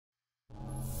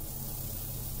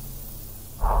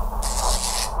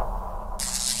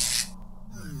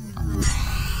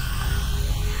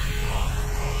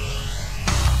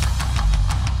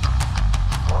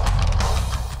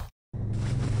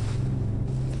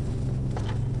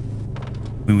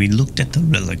When we looked at the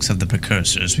relics of the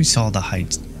precursors, we saw the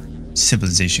heights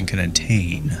civilization could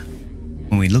attain.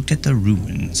 When we looked at the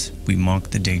ruins, we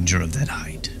marked the danger of that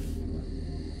height.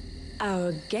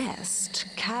 Our guest,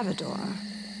 Cavador,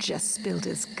 just spilled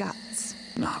his guts.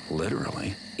 Not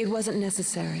literally. It wasn't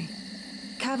necessary.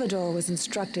 Cavador was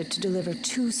instructed to deliver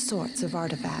 2 sorts of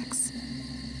artifacts.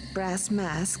 Brass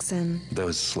masks and...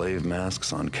 Those slave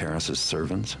masks on Karras's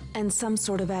servants? And some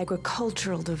sort of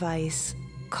agricultural device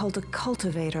called a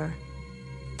cultivator.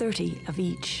 30 of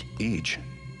each. Each?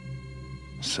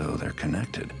 So they're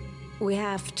connected. We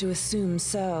have to assume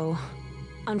so.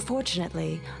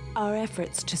 Unfortunately, our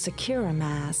efforts to secure a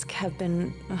mask have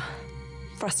been...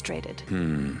 frustrated.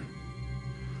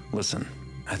 Listen,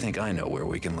 I think I know where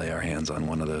we can lay our hands on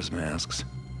one of those masks.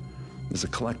 There's a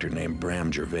collector named Bram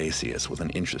Gervasius with an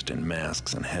interest in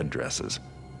masks and headdresses.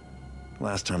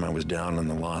 Last time I was down in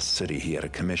the Lost City, he had a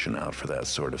commission out for that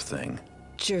sort of thing.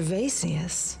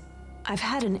 Gervasius? I've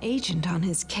had an agent on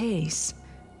his case,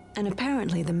 and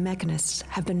apparently the mechanists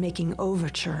have been making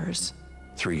overtures.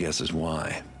 3 guesses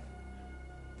why.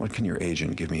 What can your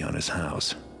agent give me on his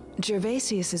house?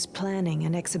 Gervasius is planning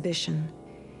an exhibition.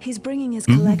 He's bringing his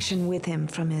collection with him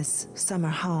from his summer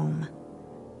home.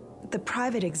 The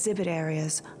private exhibit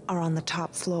areas are on the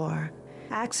top floor.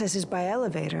 Access is by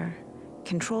elevator,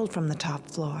 controlled from the top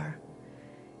floor.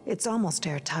 It's almost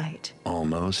airtight.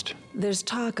 Almost? There's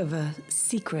talk of a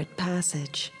secret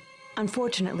passage.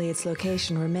 Unfortunately, its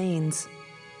location remains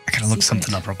I gotta look secret.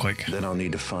 something up real quick. Then I'll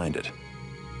need to find it.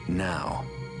 Now.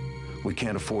 We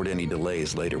can't afford any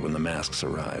delays later when the masks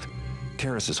arrive.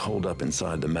 Karras is holed up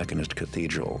inside the Mechanist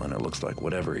Cathedral, and it looks like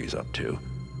whatever he's up to,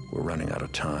 we're running out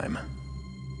of time.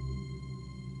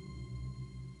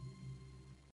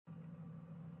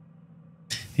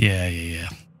 Yeah.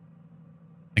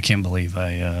 I can't believe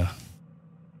I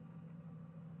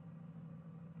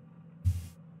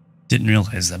didn't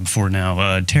realize that before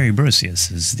now. Terry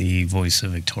Brosius is the voice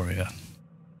of Victoria.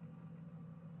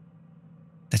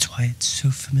 That's why it's so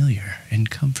familiar and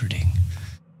comforting.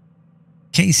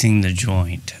 Casing the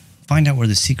joint. Find out where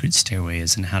the secret stairway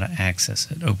is and how to access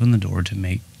it. Open the door to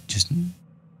make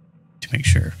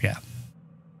sure, yeah.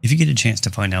 If you get a chance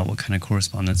to find out what kind of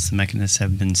correspondence the mechanists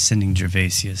have been sending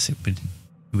Gervasius, it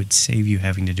would save you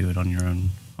having to do it on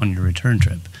your return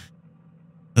trip.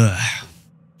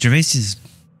 Gervasius'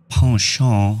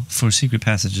 penchant for secret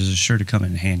passages is sure to come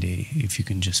in handy if you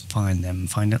can just find them.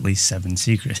 Find at least 7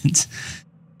 secrets.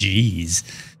 Jeez.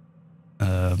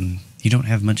 You don't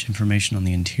have much information on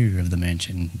the interior of the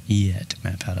mansion yet.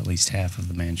 Map out at least half of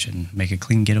the mansion. Make a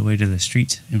clean getaway to the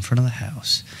streets in front of the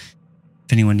house.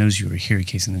 If anyone knows you are here,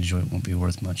 casing the joint won't be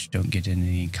worth much. Don't get in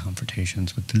any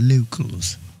confrontations with the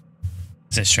locals.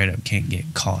 I straight up can't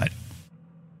get caught.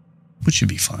 Which should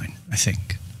be fine, I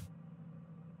think.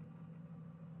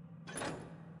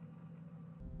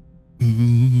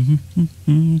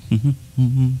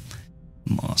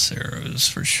 Moss arrows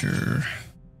for sure.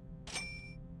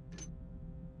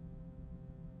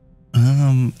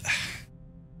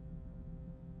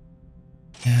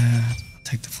 Yeah, I'll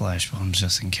take the flash bombs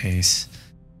just in case.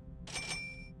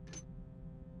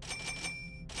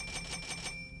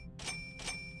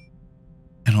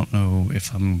 I don't know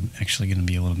if I'm actually going to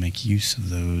be able to make use of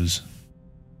those.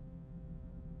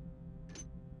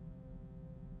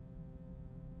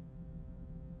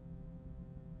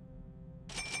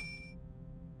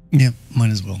 Yep,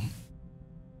 might as well.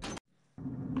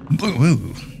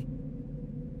 Whoa.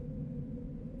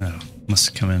 Oh, must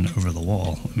have come in over the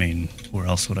wall. I mean, where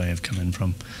else would I have come in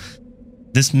from?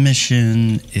 This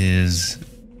mission is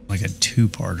like a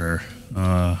 2-parter.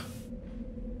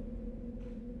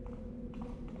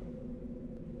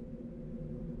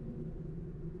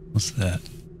 What's that?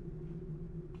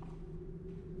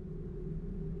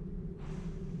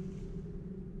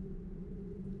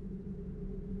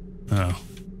 Oh,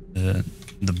 the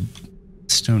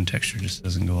stone texture just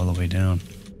doesn't go all the way down.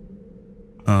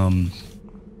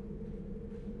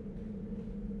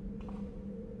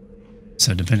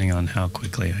 So depending on how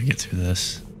quickly I get through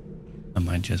this, I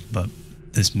might just bump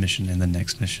this mission and the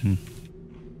next mission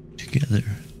together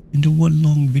into one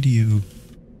long video.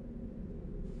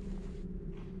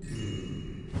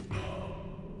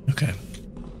 Okay.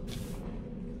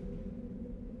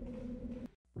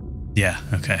 Yeah,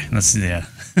 okay. Yeah.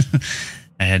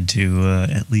 I had to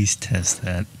at least test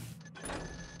that.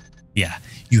 Yeah,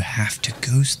 you have to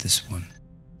ghost this one.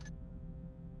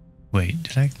 Wait,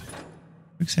 did I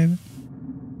quick save it?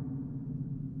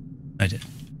 I did.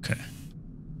 Okay.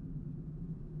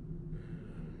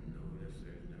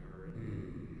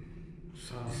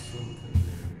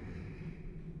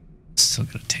 Still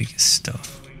gotta take his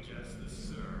stuff.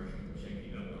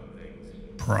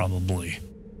 probably.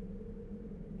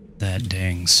 That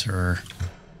dang sir.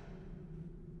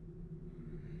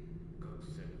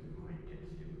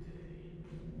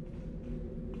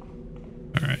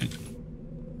 Alright.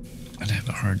 I'd have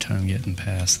a hard time getting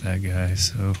past that guy,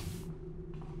 so...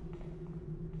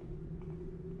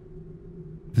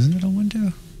 Is it a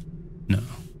window? No.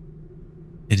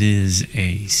 It is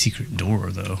a secret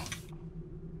door, though.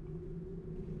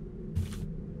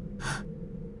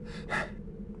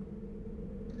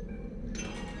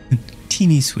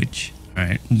 Teeny switch.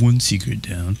 Alright, one secret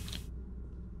down.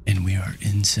 And we are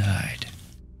inside.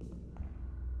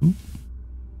 Oop.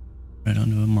 Right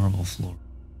onto a marble floor.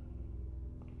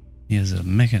 He has a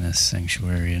mechanist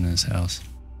sanctuary in his house.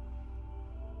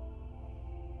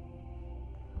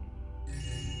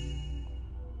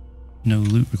 No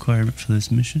loot requirement for this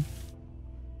mission.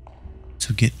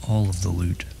 So get all of the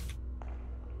loot.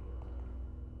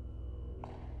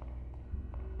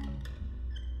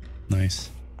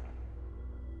 Nice.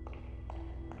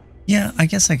 Yeah, I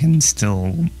guess I can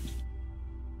still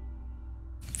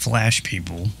flash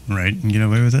people, right, and get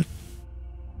away with it.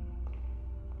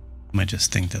 Might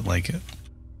just think that, like,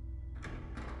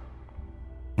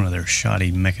 one of their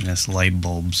shoddy mechanist light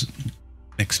bulbs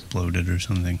exploded or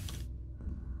something.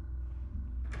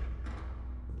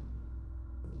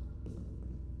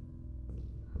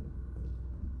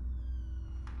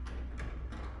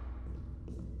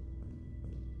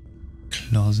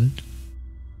 Closet.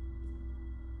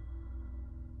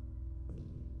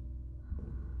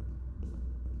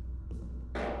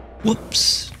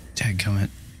 Whoops. Dadgummit.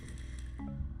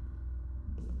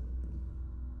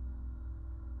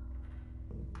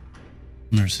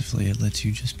 Mercifully, it lets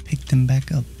you just pick them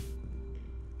back up.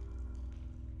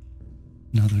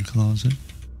 Another closet.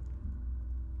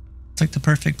 It's like the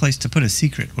perfect place to put a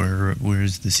secret.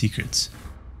 Where's the secrets?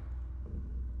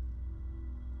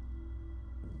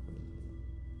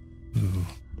 Ooh.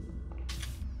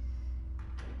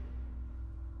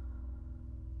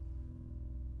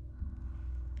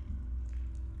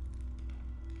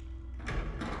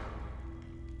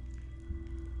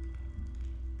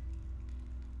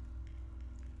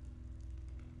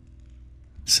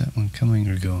 Is that one coming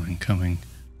or going? Coming.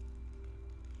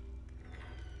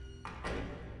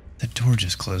 That door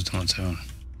just closed on its own.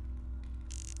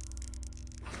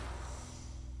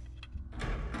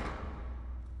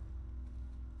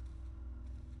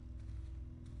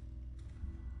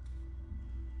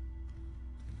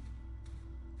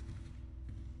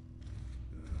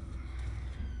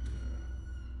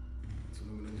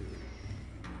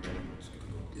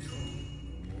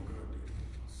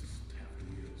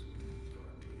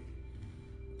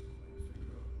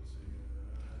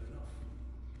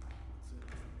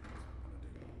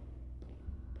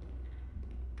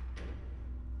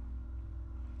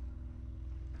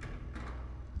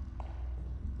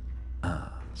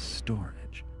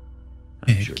 Storage.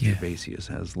 I'm Heck sure yeah. Gervasius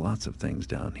has lots of things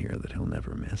down here that he'll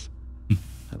never miss.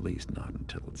 At least not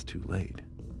until it's too late.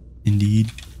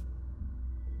 Indeed.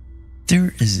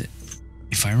 There is,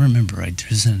 if I remember right,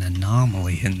 there's an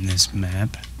anomaly in this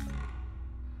map.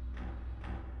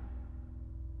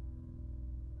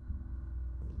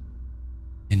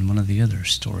 In one of the other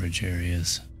storage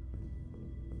areas.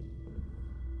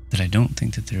 That I don't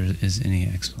think that there is any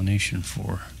explanation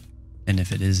for. And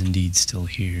if it is indeed still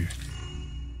here,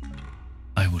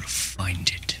 I will find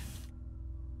it.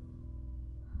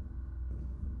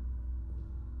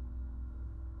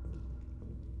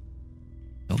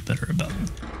 Felt better about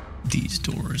these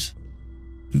doors.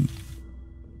 Ooh.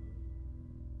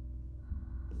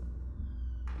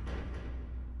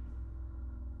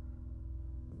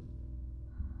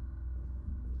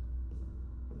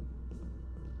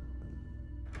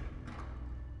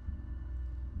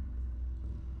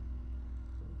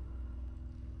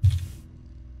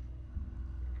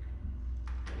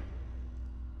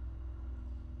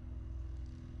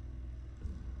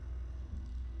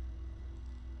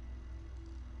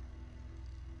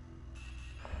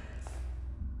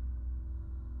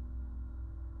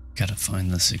 Gotta find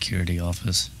the security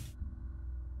office.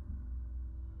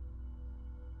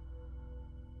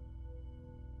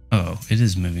 Oh, it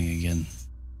is moving again.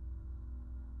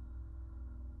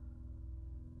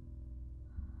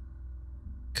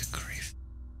 Good grief.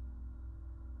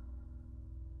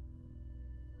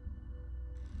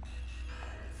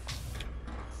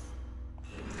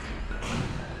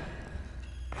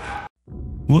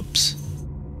 Whoops.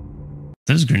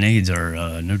 Those grenades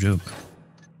are no joke.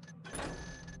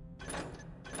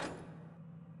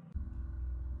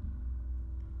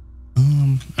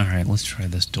 Alright, let's try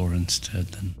this door instead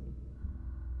then.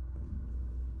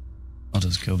 I'll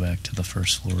just go back to the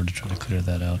first floor to try to clear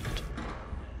that out.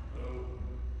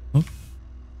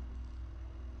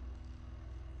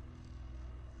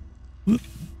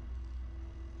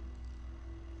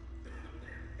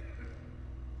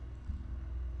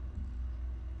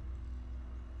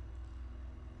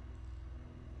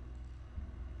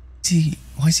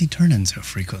 Why is he turning so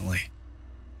frequently?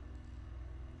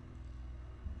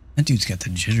 That dude's got the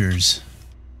jitters.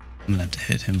 I'm gonna have to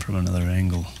hit him from another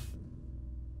angle.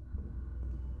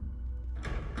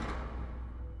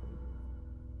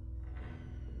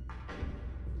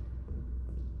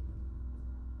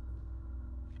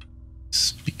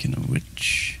 Speaking of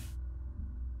which,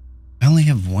 I only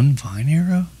have one vine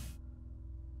arrow?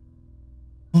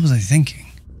 What was I thinking?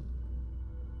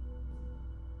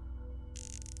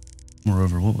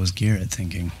 Moreover, what was Garrett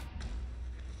thinking?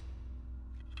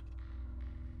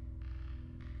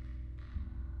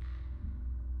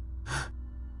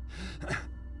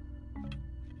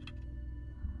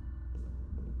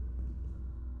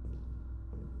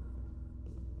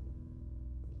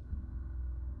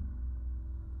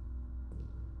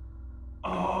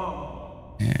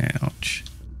 Ouch.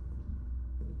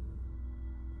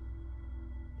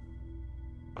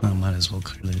 I might as well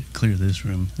clear this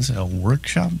room. This is a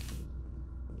workshop?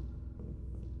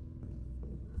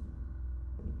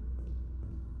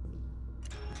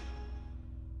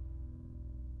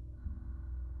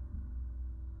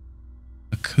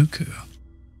 A cuckoo.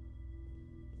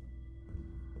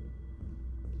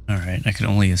 Alright, I can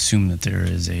only assume that there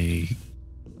is a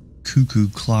cuckoo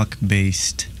clock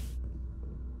based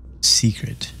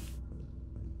secret.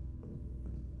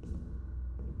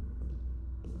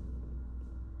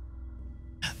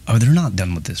 Oh, they're not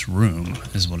done with this room,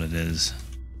 is what it is.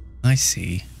 I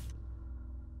see.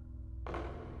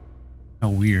 How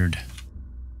weird.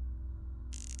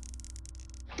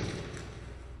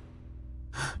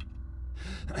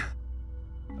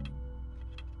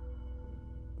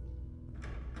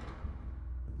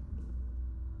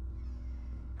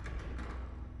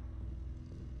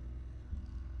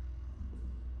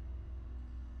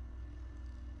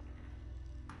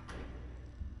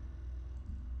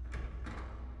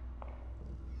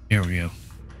 There we go.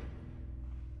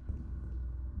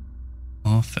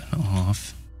 Off and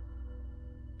off.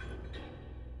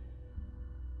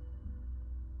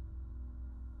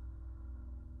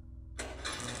 I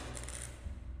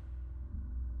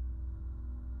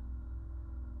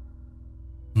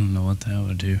don't know what that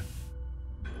would do.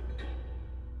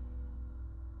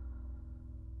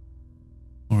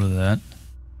 Or that.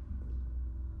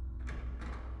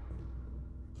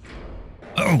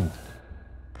 Oh!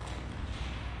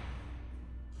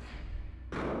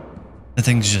 The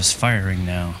thing's just firing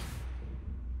now.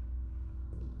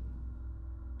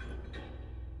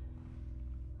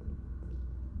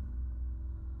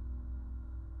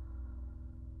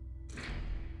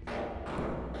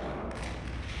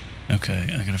 Okay,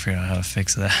 I gotta figure out how to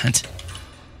fix that.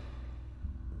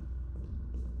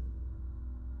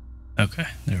 Okay,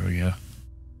 there we go.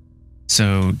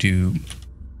 So,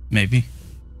 maybe?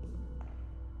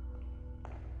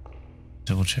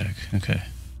 Double check, okay.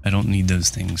 I don't need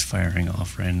those things firing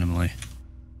off randomly,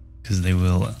 because they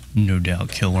will no doubt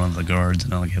kill one of the guards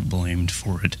and I'll get blamed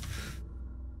for it.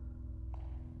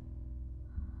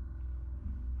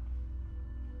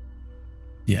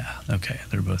 Yeah, okay,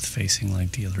 they're both facing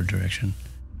like the other direction.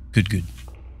 Good, good.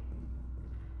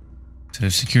 So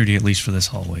security, at least for this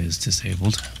hallway, is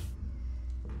disabled.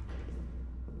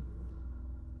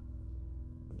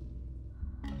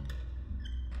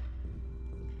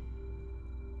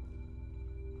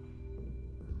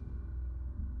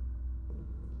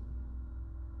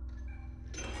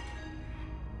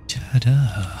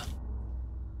 Ta-da!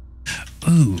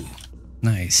 Ooh,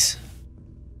 nice.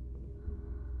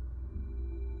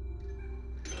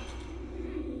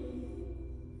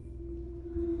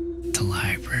 The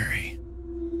library.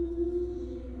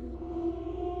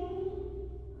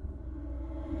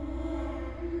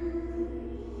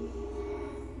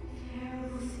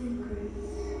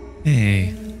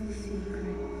 Hey.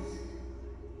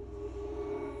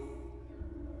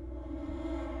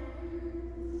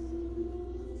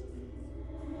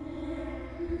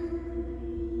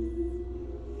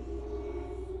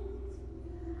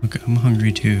 Look, I'm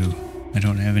hungry too. I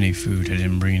don't have any food. I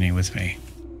didn't bring any with me.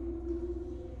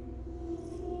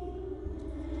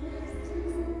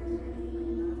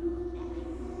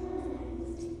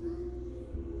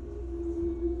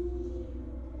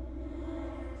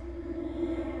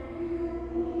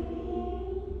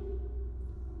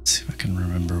 Let's see if I can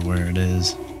remember where it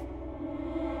is.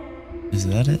 Is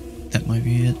that it? That might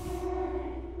be it.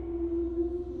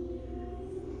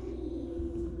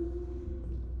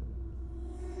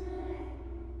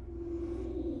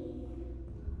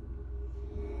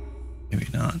 Maybe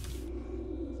not.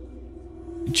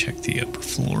 Check the upper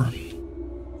floor.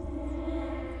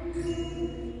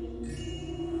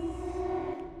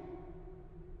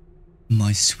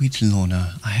 My sweet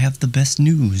Lorna, I have the best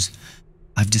news.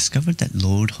 I've discovered that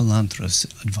Lord Holanthros,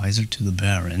 advisor to the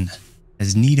Baron,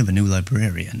 has need of a new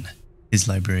librarian. His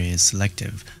library is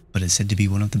selective, but is said to be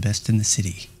one of the best in the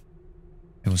city.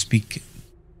 I will speak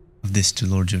of this to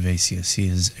Lord Gervasius. He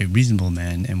is a reasonable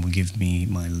man and will give me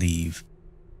my leave.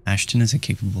 Ashton is a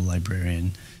capable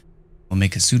librarian, will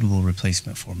make a suitable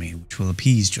replacement for me, which will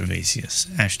appease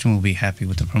Gervasius. Ashton will be happy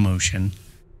with the promotion,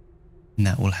 and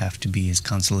that will have to be his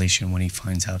consolation when he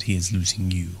finds out he is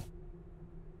losing you.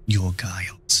 Your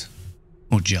Giles.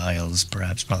 Or Giles,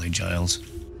 perhaps, probably Giles.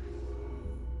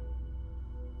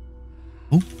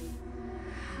 Oh.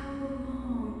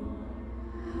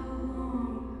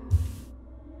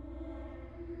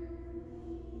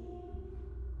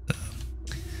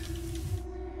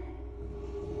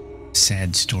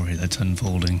 Sad story that's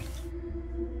unfolding.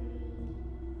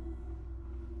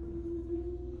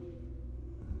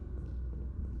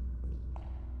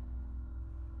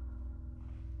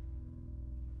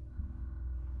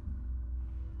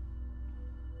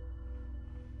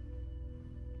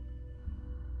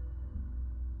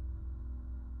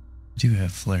 I do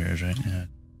have flares right now.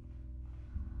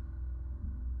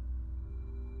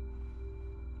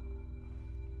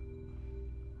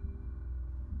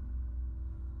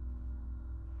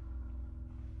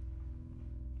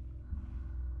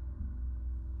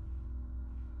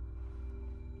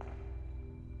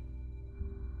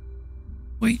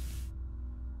 Wait.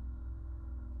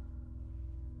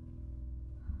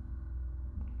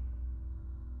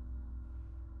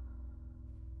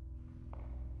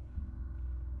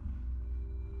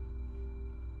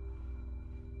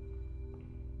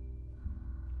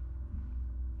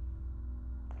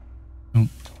 Nope.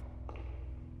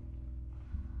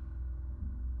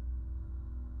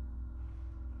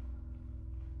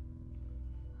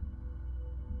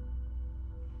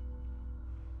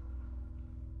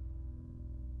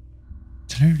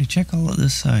 Did I already check all of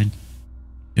this side?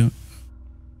 I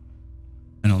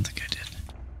don't think I did.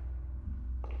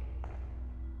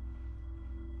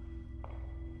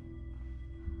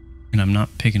 And I'm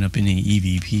not picking up any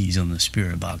EVPs on the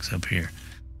spirit box up here.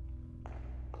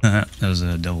 That was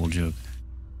a double joke.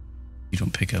 You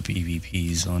don't pick up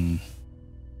EVPs on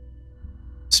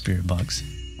spirit box.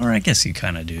 Or I guess you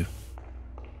kind of do.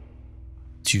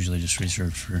 It's usually just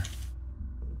reserved for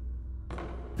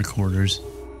recorders.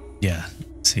 Yeah,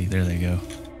 see, there they go.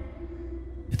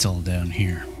 It's all down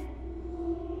here.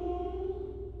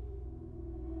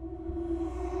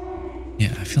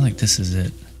 Yeah, I feel like this is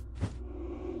it.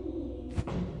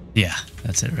 Yeah,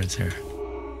 that's it right there.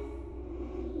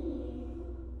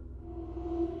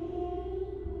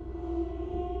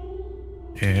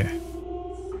 There.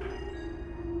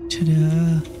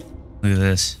 Ta-da! Look at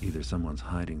this. Either someone's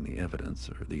hiding the evidence,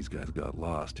 or these guys got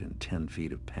lost in 10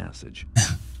 feet of passage.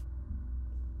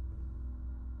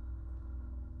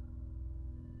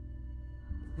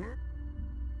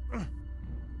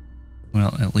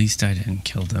 Well, at least I didn't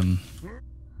kill them.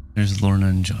 There's Lorna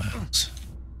and Giles.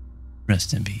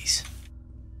 Rest in peace.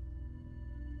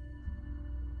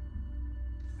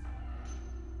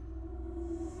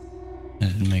 I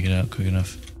didn't make it out quick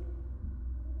enough.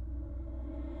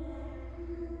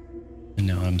 And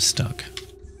now I'm stuck.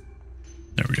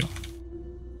 There we go.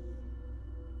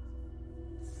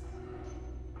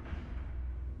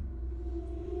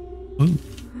 Ooh.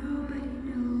 Nobody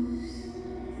knows.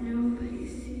 Nobody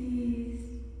sees.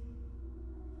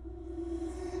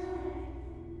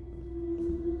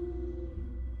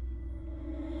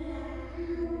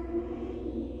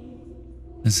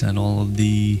 Is that all of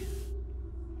the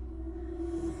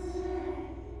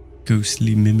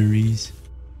ghostly memories?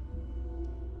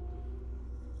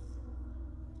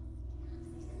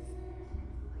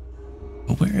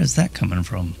 But where is that coming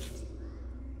from?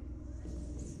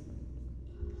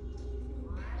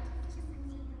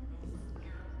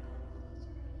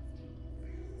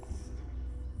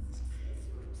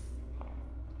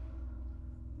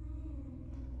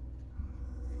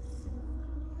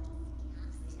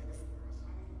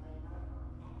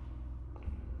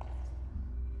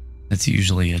 That's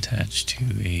usually attached to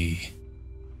a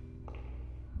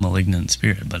malignant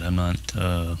spirit, but I'm not,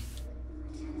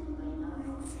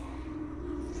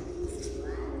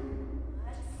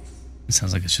 it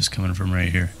sounds like it's just coming from right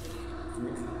here.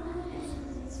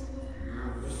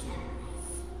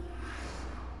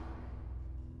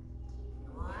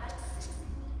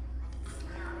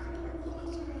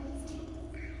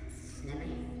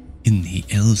 In the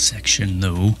L section,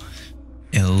 though,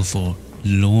 L for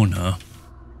Lorna.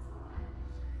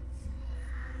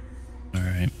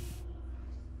 Alright.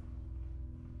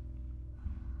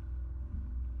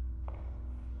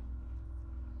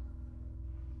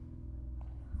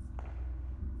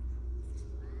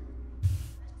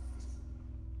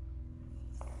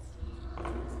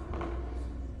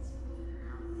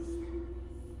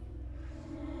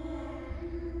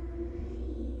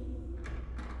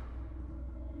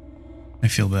 I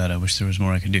feel bad. I wish there was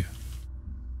more I could do.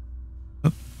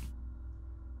 Oh.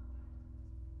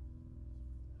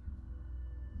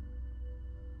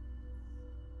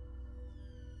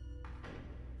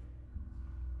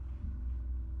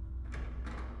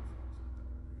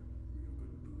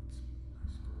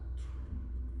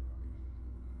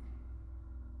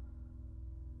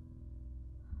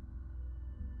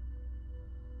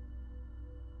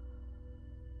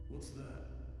 What's that?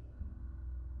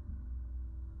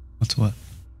 What's what?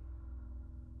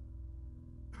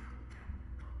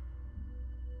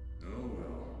 Oh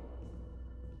well.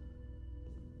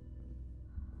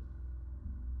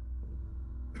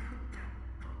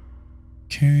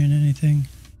 Carrying anything?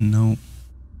 No.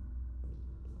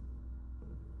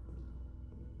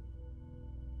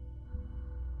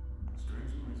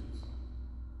 Strange noises.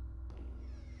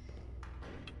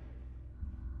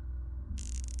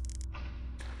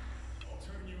 I'll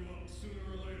turn you up sooner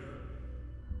or later.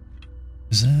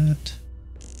 Is that?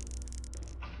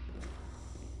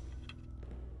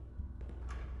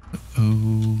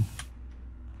 Oh.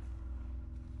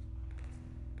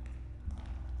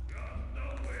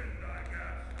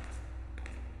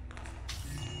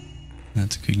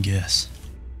 That's a good guess.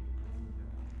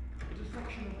 It's a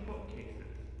section of bookcases.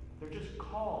 They're just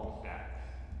call stacks.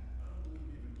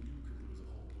 Even you could lose a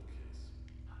whole bookcase.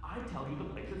 I tell you, the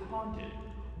place is haunted.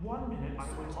 1 minute I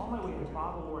was on my way to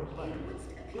Father Lord's letter.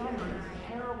 Then I heard this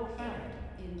terrible sound.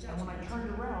 And when I turned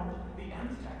around, the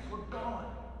M stacks were gone.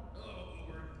 Oh,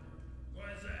 Uber.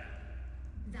 Why is that?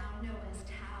 Thou knowest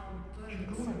how You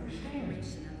burdensome don't the understand.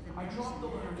 preparation of the I dropped the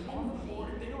letters on the floor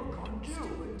and they were gone too.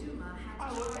 Steward Duma I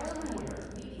had looked charged everywhere.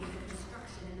 meetings of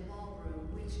construction in the ballroom,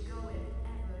 which goeth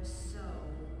ever so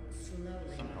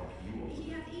slowly. Somehow he will.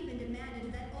 He hath even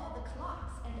demanded that all the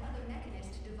clocks and other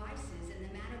mechanist devices in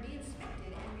the manor be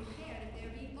inspected and repaired if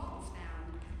there be faults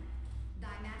found.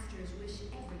 Thy masters wish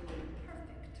everything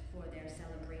perfect for their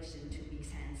celebration 2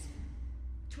 weeks hence.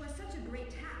 'Twas such a great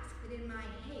task that in my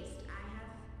haste I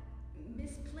have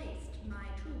misplaced my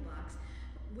toolbox,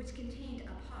 which contained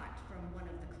a part from one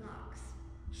of the clocks.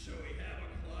 So we have a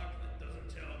clock that doesn't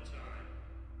tell time.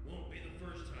 Won't be the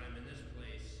first time in this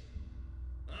place.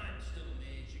 I'm still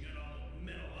amazed you got all the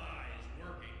metal eyes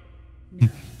working. No,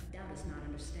 thou dost not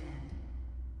understand.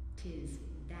 'Tis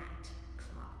that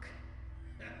clock.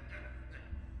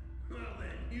 Well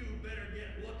then, you better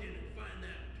get looking and find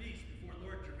that piece before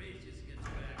Lord Gervasius gets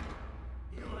back.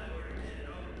 He'll have your head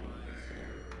otherwise.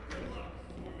 Good luck,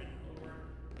 Foreman Lord.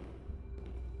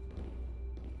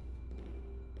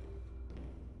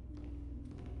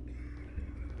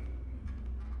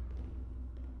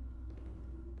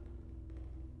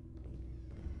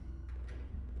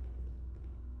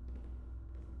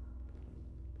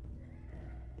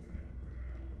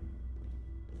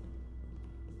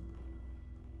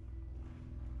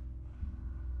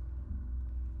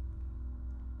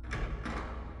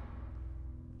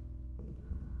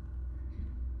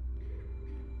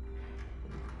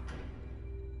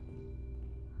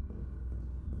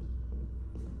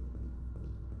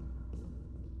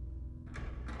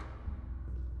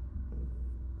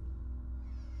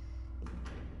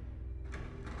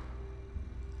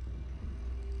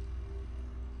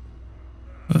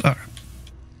 Alright. I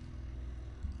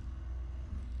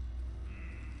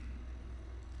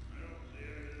don't see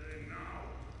anything now.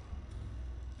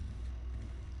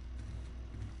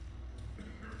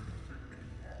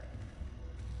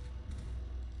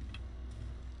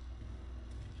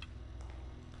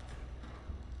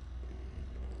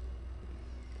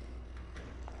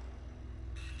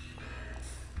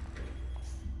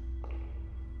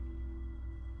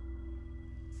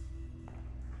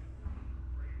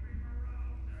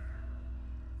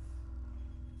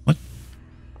 What?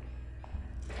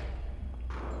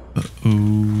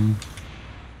 Uh-oh.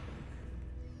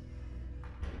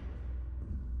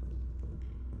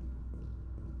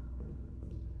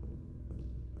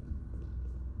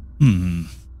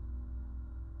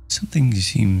 Something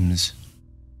seems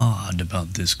odd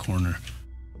about this corner.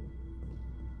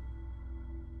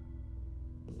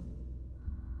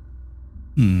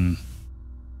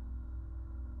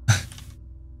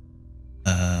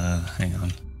 Hang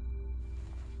on.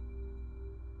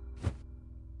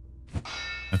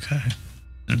 Okay.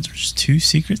 There's 2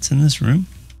 secrets in this room?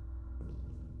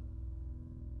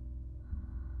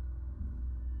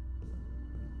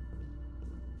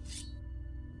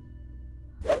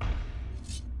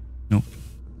 Nope.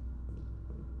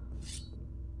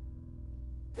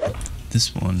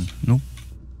 This one, nope.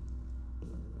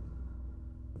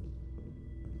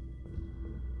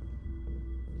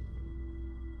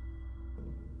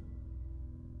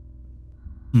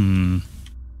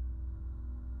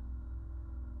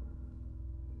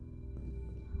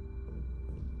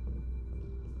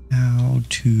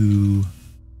 to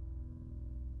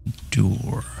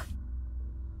door.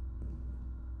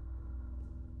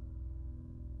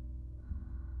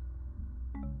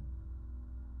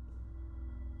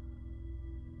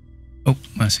 Oh,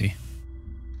 I see.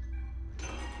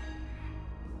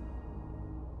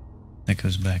 That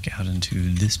goes back out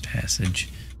into this passage.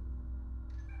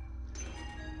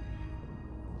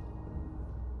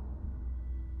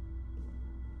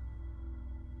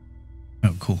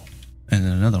 Oh, cool. And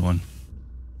then another one.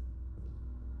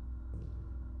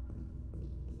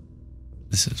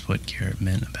 This is what Garrett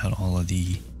meant about all of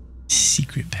the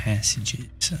secret passages.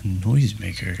 A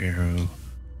noisemaker arrow.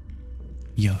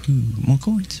 Yahoo! More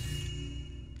coins.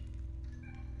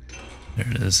 There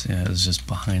it is. Yeah, it was just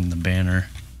behind the banner.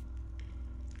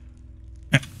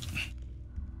 Yeah.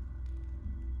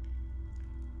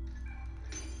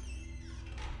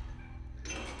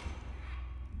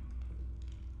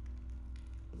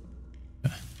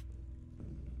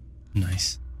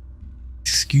 Nice.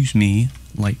 Excuse me,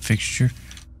 light fixture.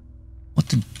 What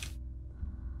the?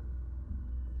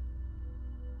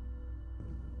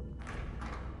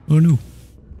 Oh no.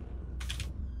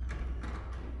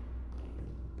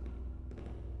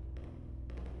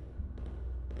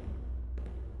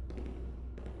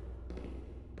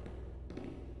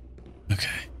 Okay.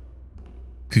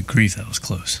 Good grief, that was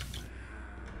close.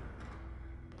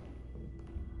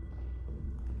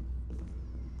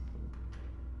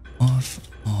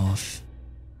 Off.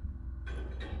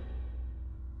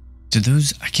 Did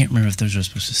those, I can't remember if those are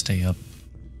supposed to stay up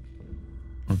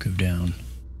or go down.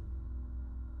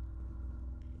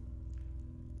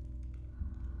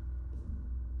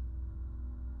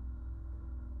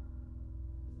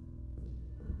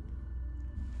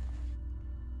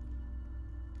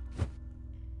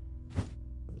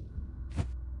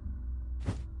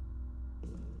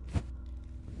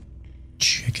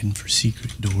 Checking for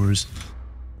secret doors.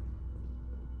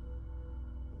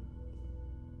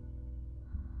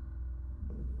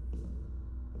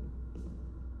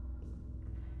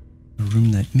 A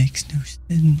room that makes no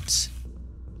sense.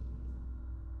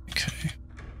 Okay.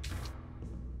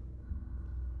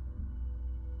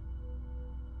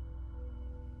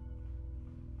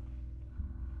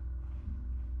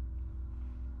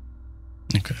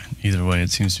 Okay. Either way, it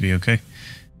seems to be okay.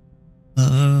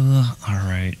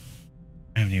 Alright.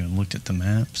 I haven't even looked at the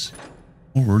maps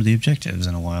or the objectives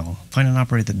in a while. Find and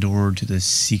operate the door to the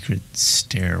secret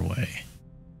stairway.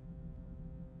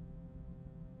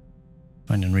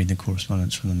 Find and read the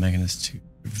correspondence from the mechanist to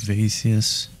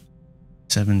Vasius.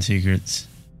 7 secrets.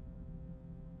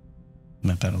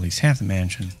 Map out at least half the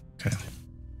mansion. Okay.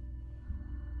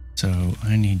 So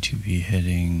I need to be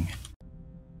heading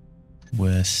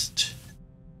west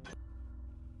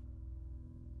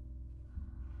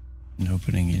and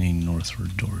opening any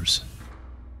northward doors.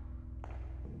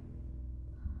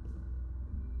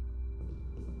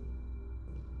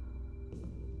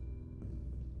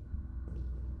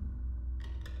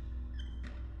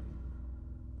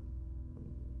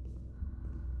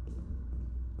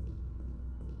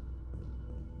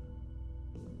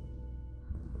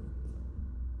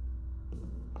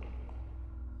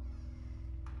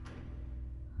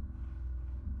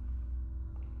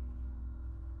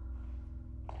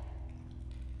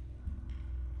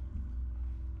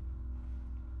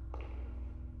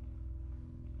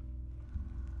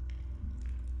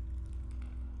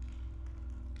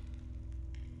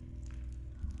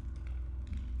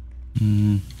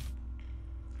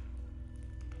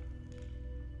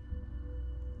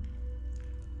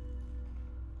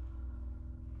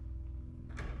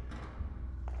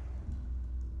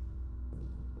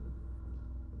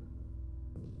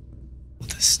 Well,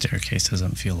 this staircase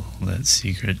doesn't feel that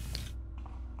secret.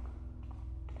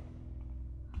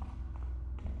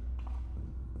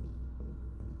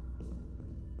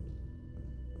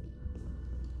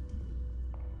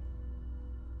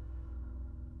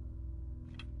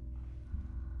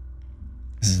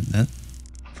 Isn't that?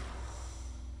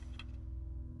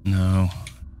 No.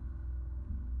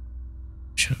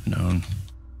 Should have known.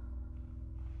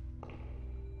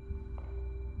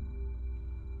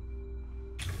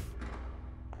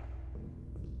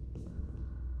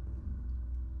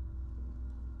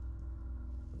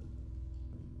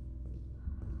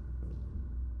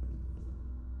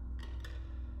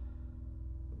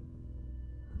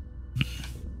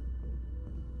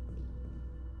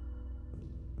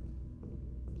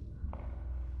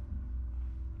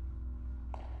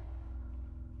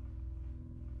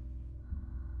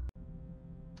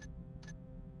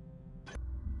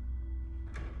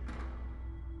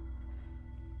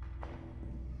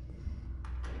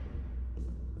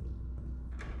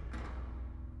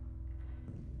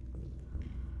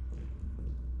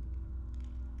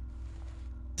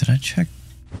 I check?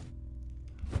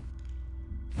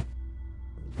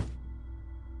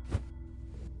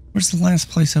 Where's the last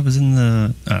place I was in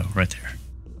the... Oh, right there.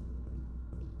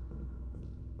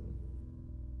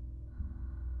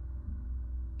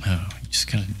 Oh, you just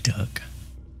gotta duck.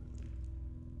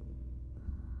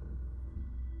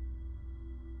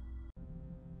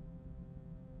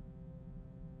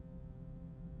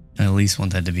 I at least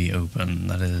want that to be open.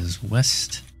 That is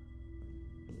west.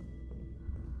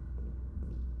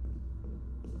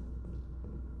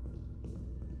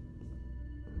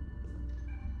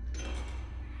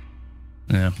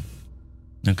 Yeah.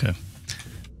 Okay.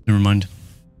 Never mind.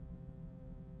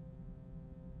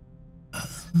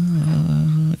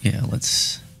 Yeah,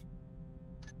 let's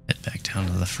head back down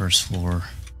to the first floor.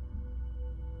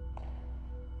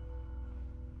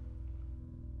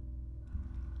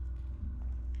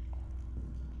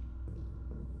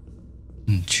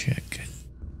 And check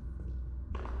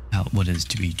out what is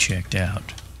to be checked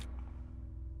out.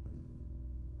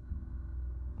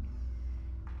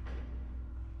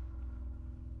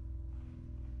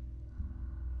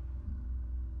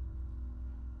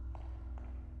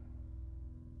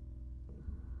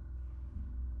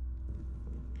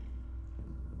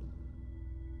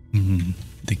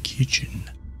 The kitchen.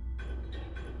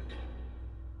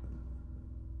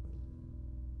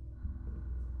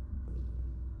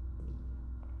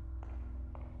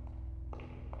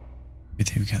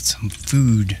 They've got some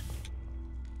food.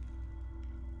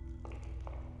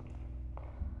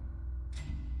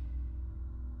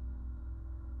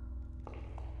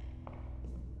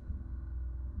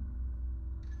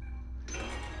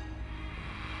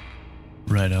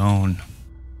 Right on.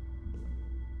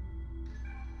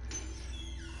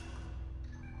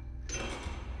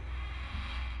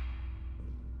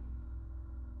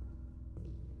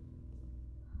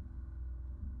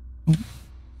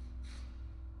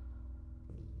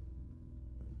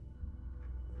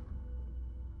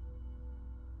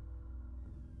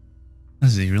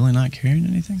 Is he really not carrying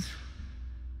anything?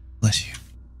 Bless you.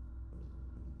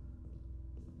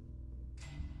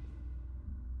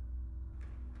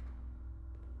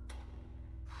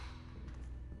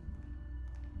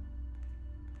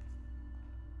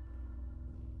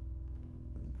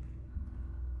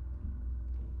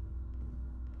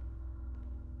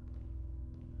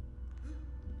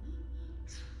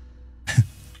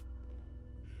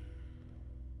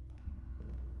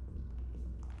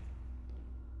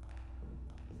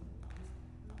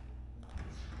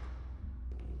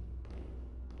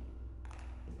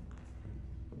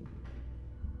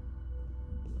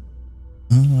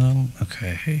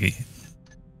 Okay.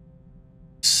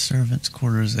 Servants'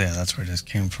 quarters. Yeah, that's where this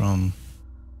came from.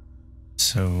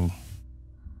 So,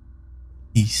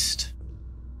 east.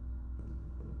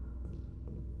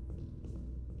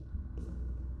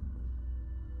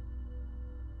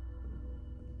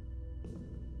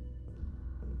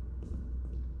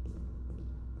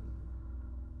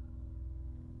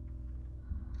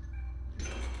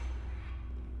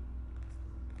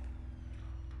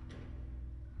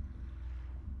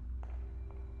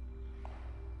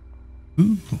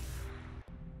 Ooh.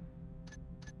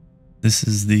 This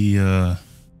is the,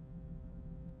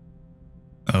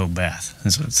 oh, bath.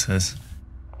 That's what it says.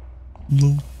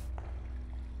 Low.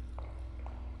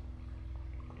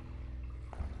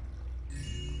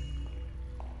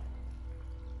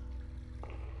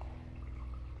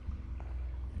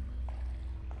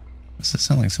 Does it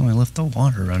sound like somebody left the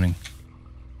water running?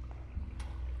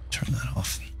 Turn that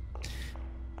off.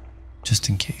 Just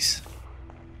in case.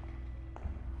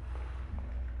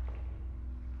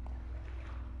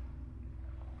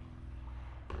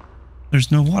 There's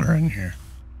no water in here.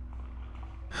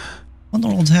 What in the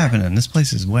world's happening? This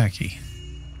place is wacky.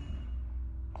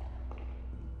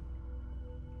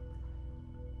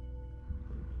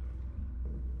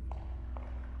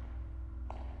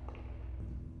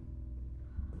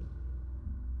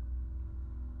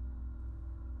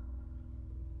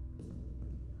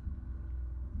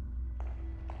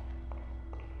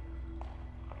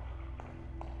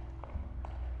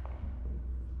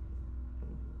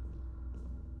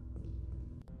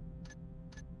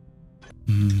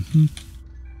 Mm-hmm.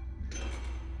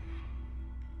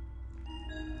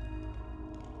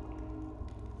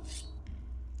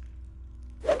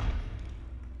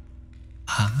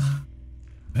 Ah.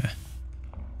 Okay.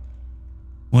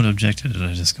 What objective did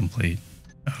I just complete?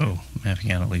 Oh,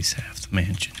 mapping out at least half the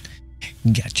mansion.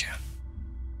 Gotcha.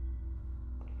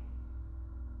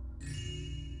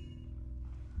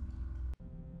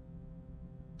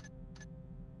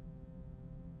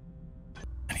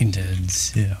 I need to head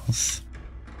south.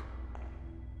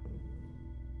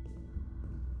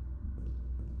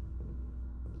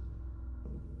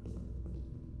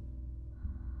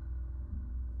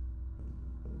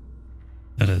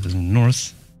 the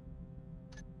north.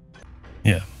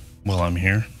 Yeah, well, I'm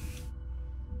here.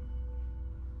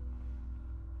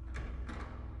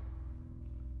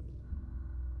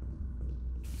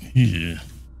 Yeah.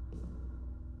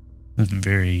 It's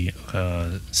very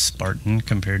Spartan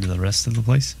compared to the rest of the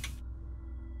place.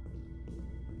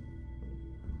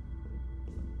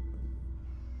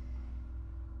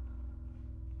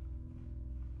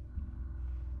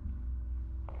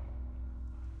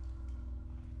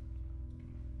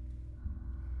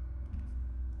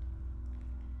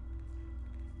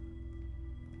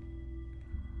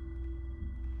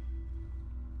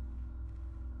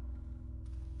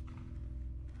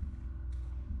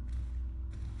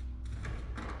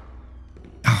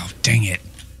 Oh, dang it.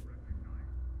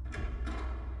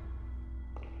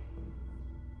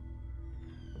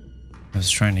 I was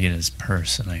trying to get his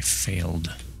purse and I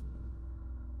failed.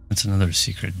 That's another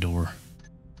secret door.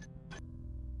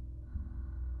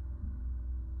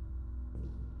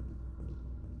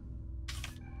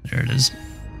 There it is.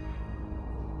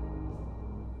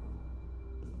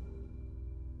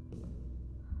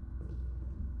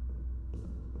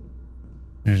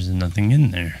 There's nothing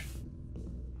in there.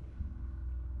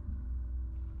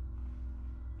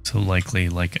 So likely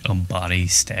like a body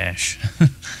stash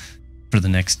for the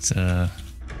next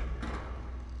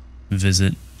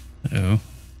visit. Oh.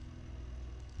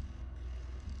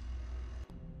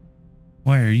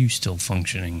 Why are you still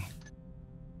functioning?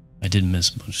 I did miss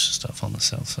a bunch of stuff on the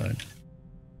south side.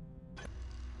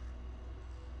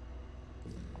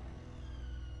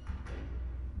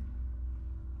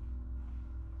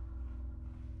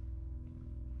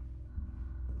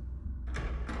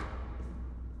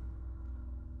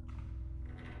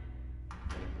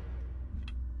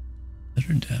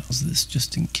 Better douse this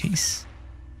just in case.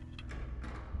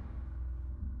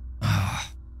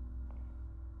 Ah.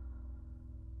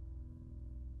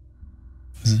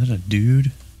 Is that a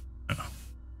dude? Oh.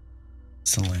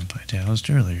 It's the lamp I doused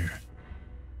earlier.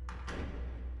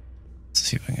 Let's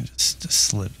see if I can just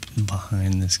slip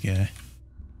behind this guy.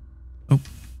 Oh.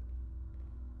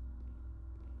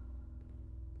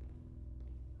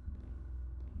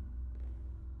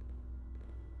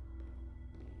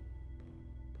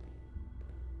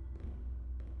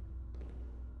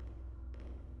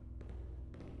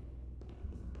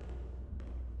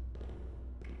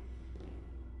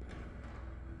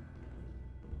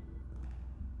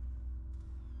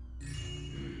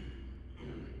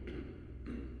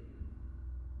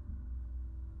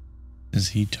 Does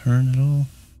he turn at all?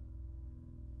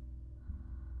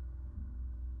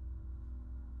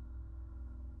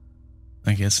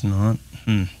 I guess not.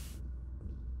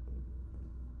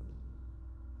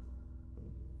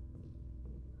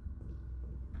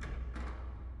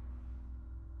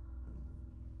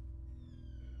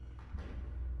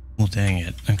 Well, dang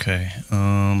it. Okay.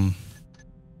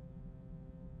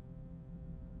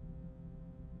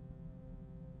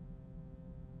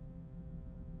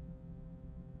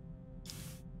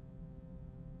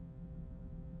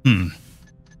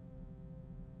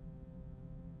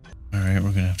 Alright,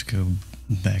 we're gonna have to go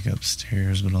back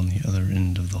upstairs, but on the other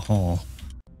end of the hall.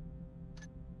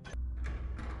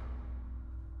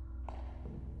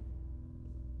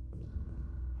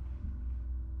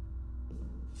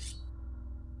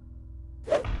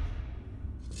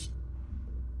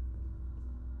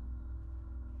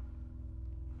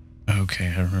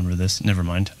 Okay, I remember this. Never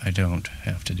mind. I don't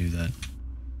have to do that.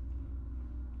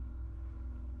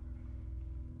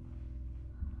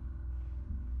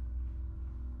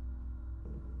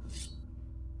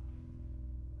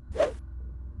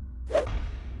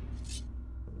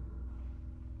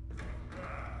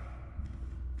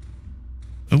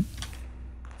 Oh.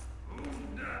 Who's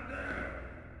not there?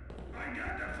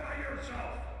 Identify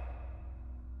yourself.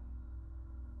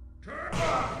 Turn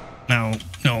up.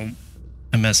 No.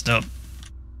 I messed up.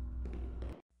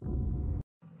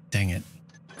 Dang it.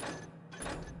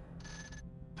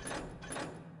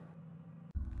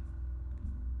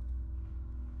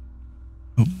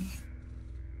 Oh.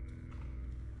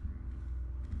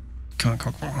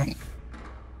 Come on.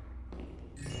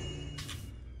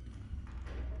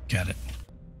 Got it.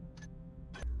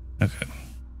 Okay.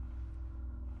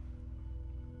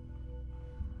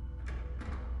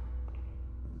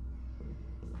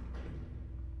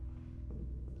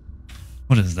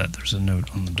 What is that? There's a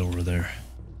note on the door there.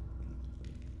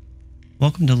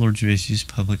 Welcome to Lord Gervaisius'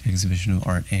 public exhibition of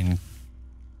art and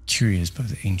curious,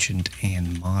 both ancient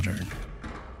and modern.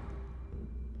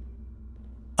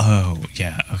 Oh,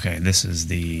 yeah, okay, this is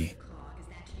the... Cog, is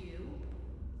that you?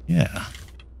 Yeah.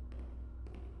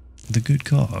 The good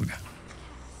cog.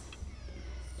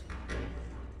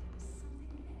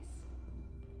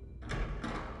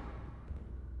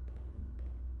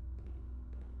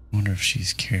 wonder if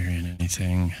she's carrying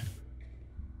anything.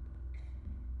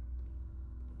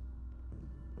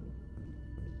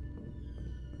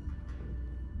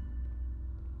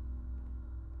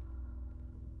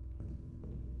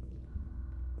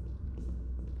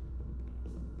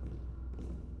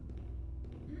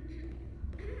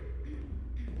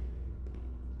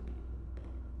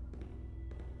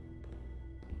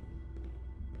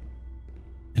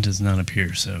 It does not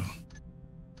appear so.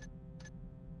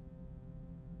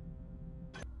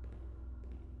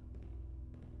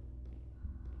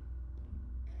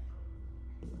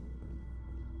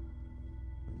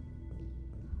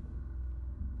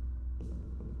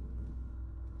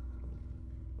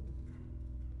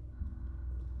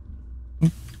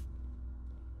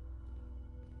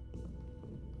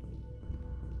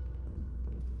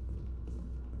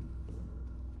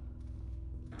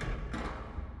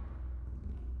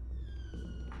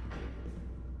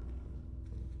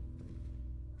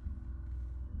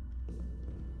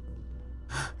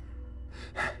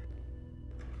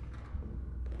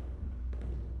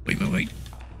 Wait.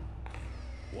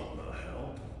 What the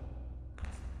hell?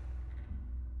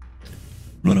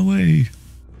 Run away.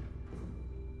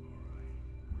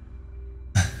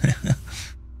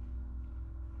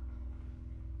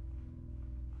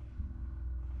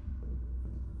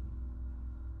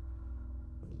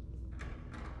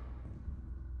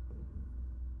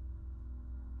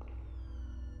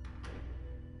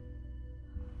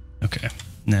 Okay,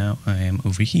 now I am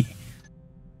over here.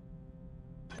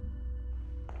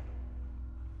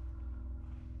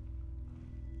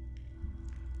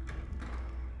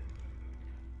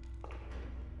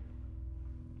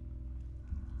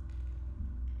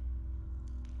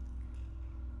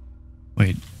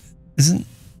 Wait, is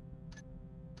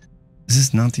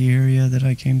this not the area that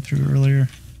I came through earlier?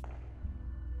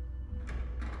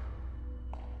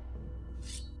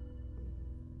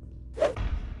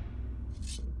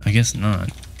 I guess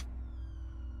not.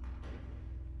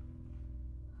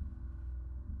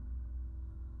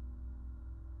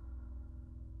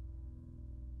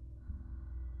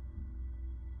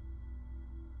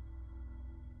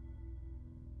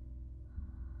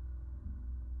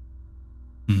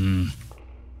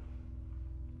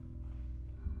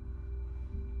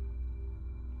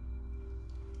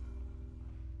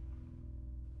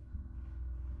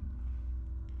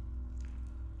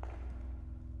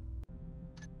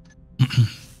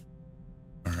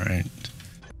 All right,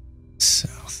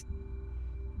 south.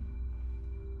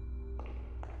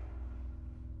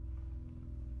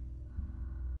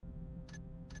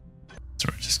 That's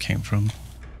where it just came from.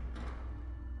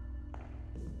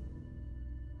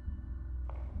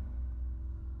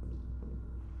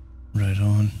 Right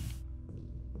on.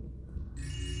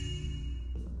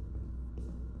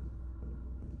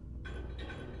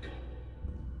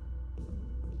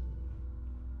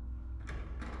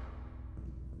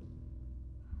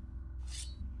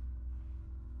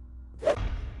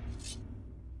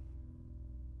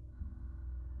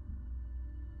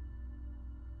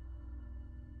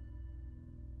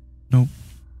 Nope.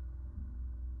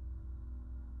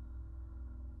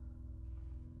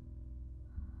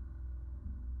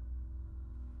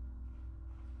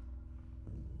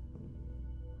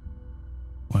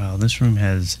 Wow, this room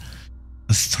has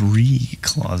 3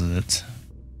 closets.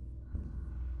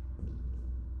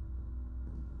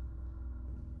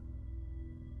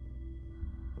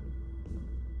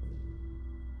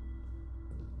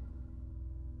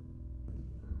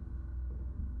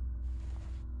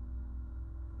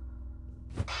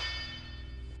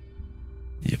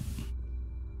 Yep.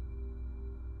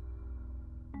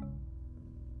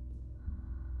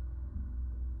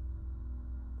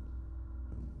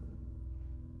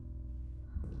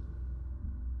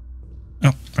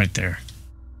 Oh, right there.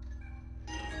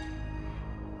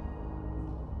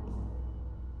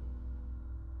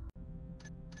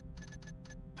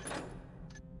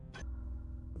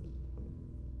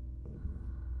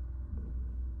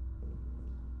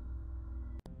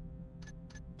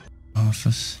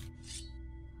 Office.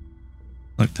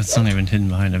 Look, that's not even hidden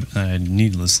behind it. I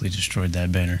needlessly destroyed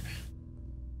that banner.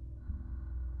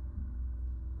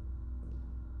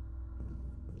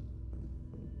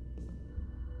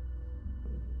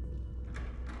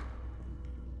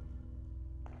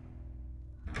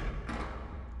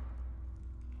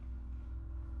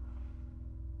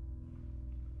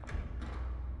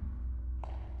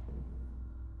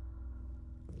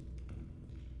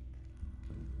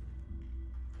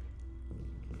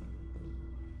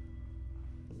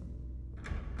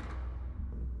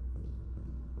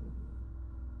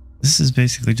 This is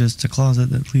basically just a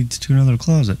closet that leads to another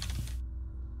closet.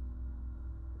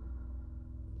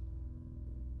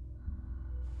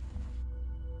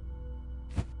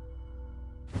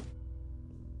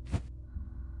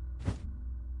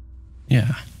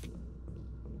 Yeah.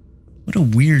 What a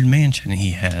weird mansion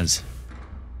he has.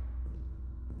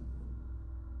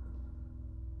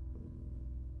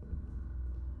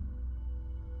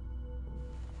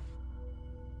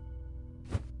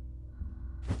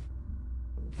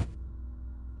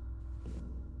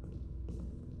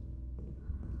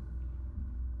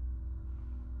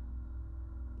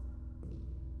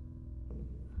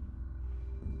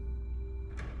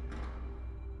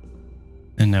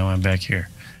 And now I'm back here.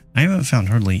 I haven't found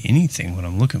hardly anything what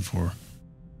I'm looking for.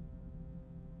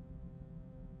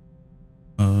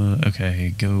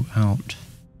 Okay, go out.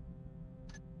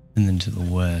 And then to the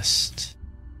west.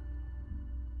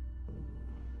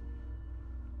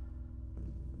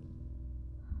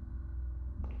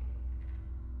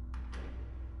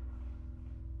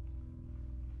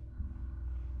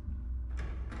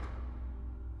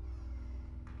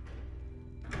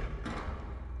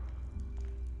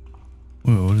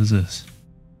 Whoa, what is this?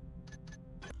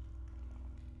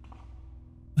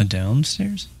 A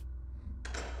downstairs?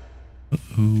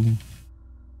 Uh-oh.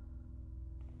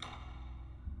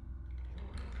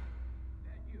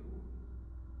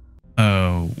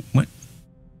 Oh, what?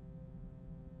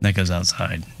 That goes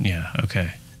outside. Yeah,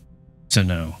 okay. So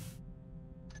no.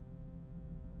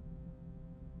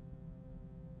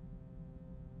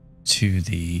 To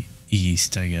the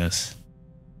east, I guess.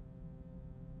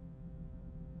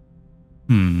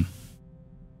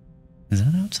 Is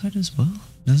that outside as well?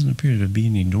 Doesn't appear to be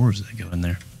any doors that go in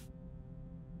there.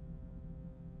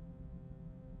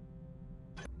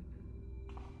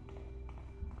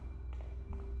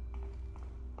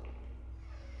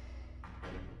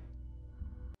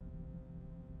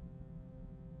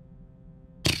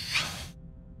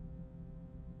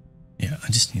 Yeah, I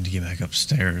just need to get back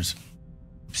upstairs.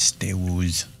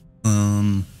 Stairs.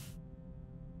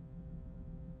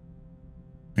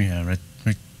 Yeah,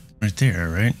 right there,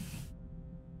 right?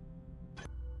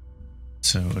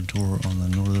 So a door on the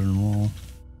northern wall.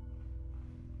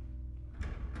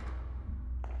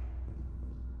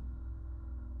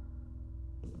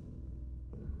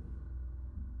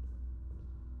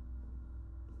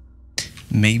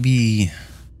 Maybe.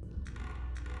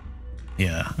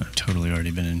 Yeah, I've totally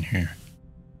already been in here.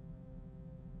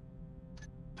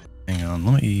 Hang on,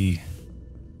 let me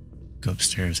go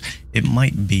upstairs. It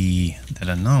might be that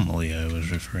anomaly I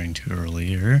was referring to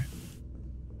earlier.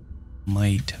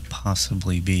 Might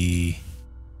possibly be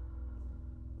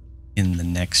in the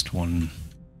next one.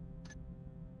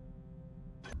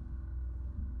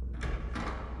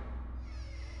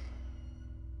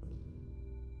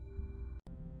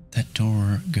 That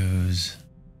door goes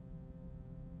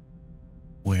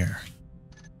where?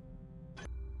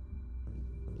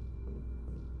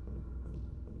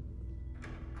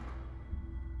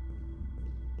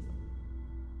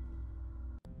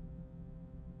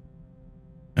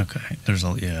 Okay, there's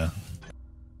all, yeah.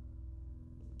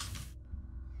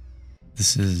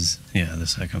 This is, yeah, the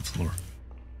second floor.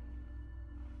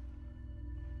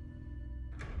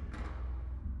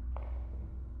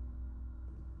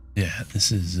 Yeah,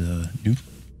 this is, new.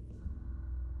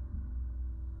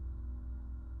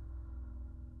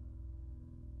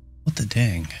 What the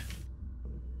dang?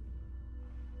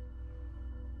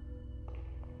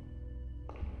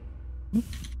 Oop.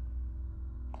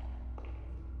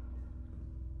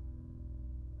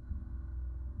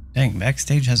 Dang,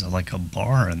 backstage has like a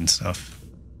bar and stuff.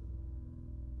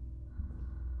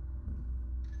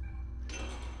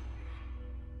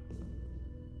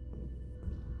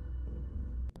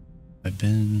 I've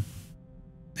been...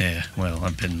 Yeah, well,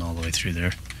 I've been all the way through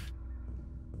there.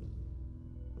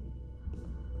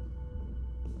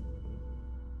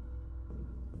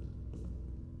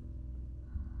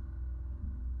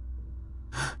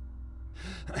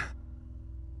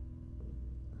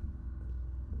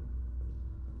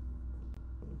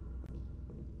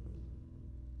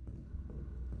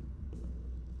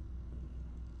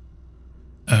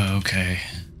 Oh, okay.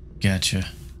 Gotcha.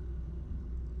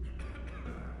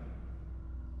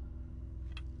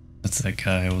 That's that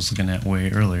guy I was looking at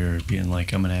way earlier, being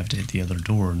like, I'm gonna have to hit the other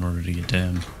door in order to get to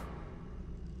him.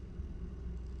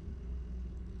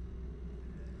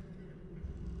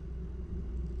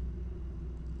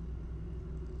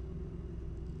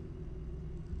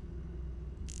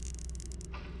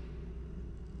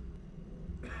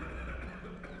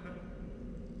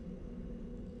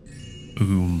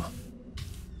 Boom.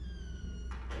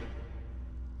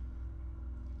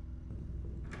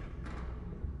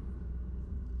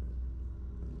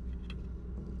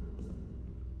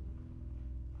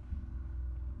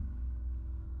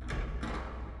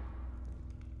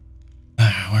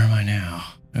 Where am I now?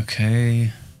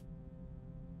 Okay.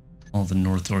 all the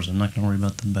north doors. I'm not going to worry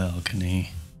about the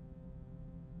balcony.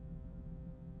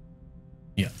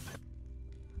 Yep.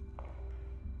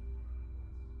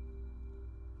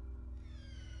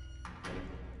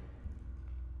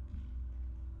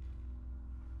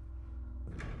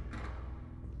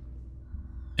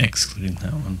 Excluding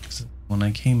that one, because when I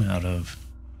came out of.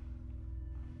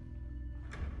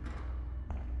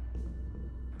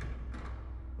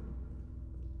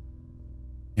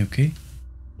 Okay.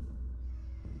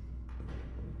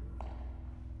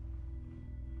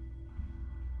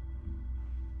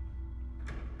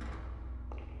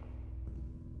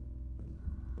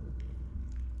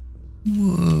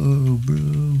 Whoa,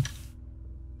 bro.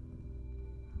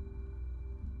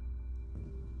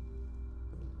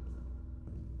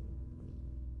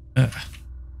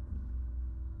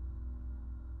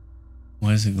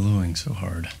 Why is it glowing so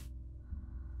hard?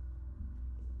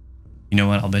 You know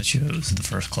what? I'll bet you it was the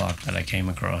first clock that I came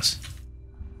across.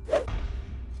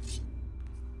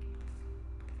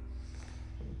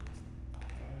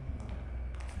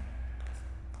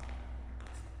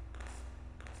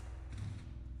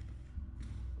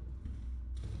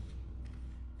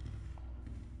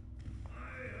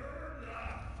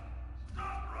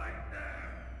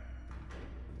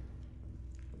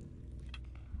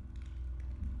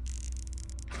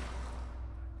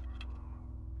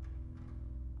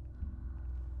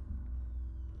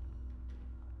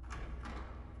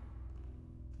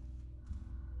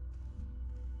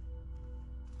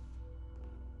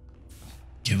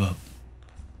 Give up.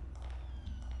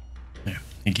 Yeah,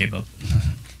 he gave up.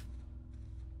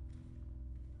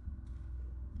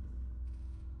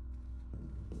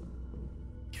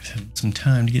 Give him some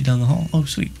time to get down the hall. Oh,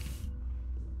 sweet.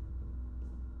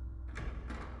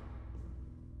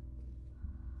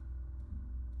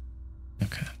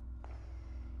 Okay.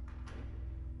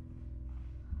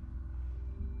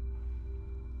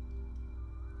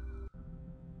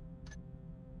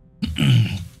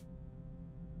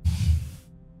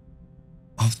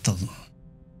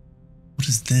 What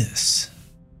is this?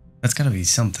 That's gotta be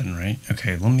something, right?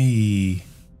 Okay, let me...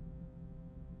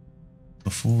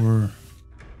 Before...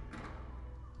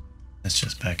 That's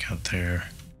just back out there.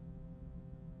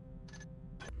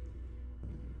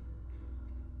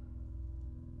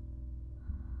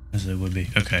 As it would be.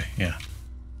 Okay, yeah.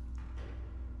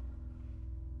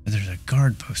 There's a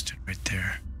guard posted right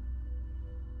there.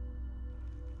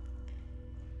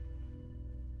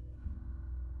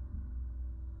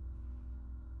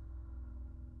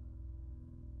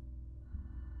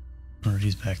 Or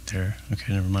he's back there.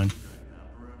 Okay, never mind.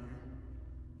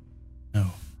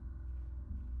 No.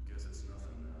 Guess it's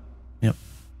nothing now. Yep.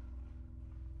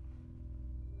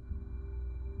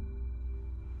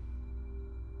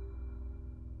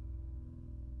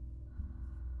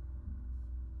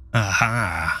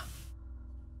 Aha!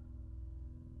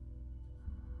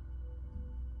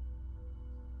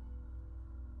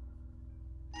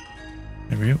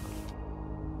 There we go.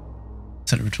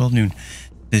 Set it for 12 noon.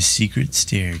 The secret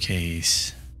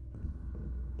staircase.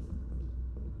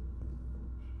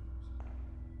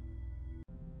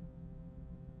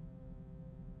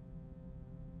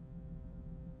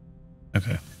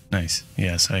 Okay, nice.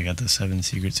 Yeah, so I got the 7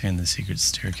 secrets and the secret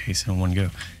staircase in one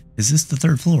go. Is this the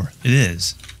 3rd floor? It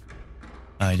is.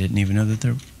 I didn't even know that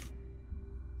there... I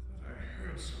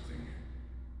heard something.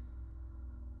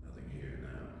 Nothing here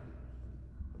now.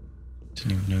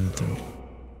 Didn't even know that there...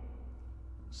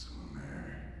 Someone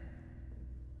there.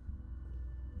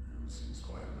 Well, it seems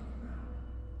quiet enough now.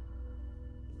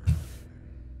 Okay,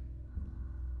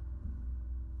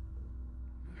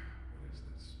 then. What is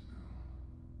that smell?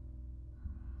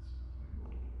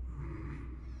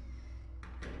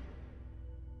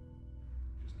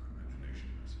 Just my imagination,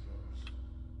 I suppose.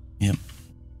 Yep.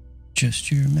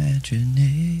 Just your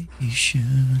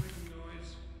imagination.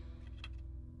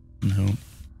 No.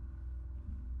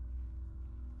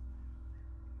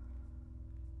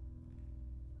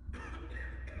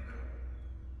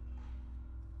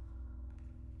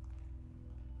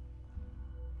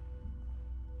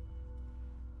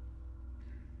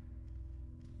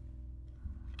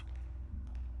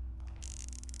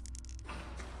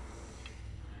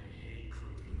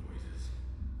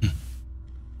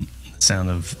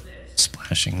 Sound of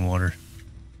splashing water.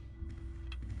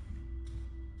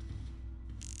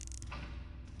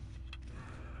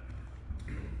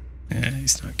 Yeah,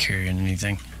 he's not carrying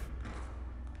anything.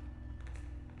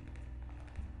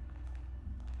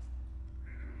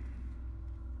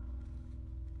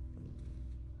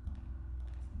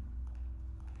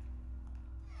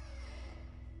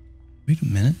 Wait a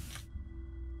minute.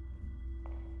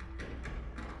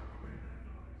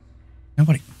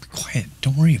 Nobody, be quiet.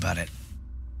 Don't worry about it.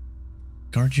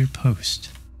 Guard your post.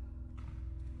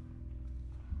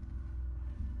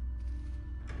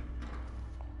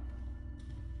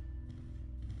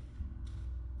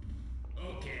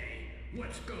 Okay,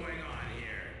 what's going on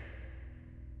here?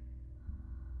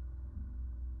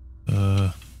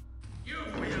 You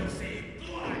will see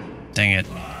blood! Dang it.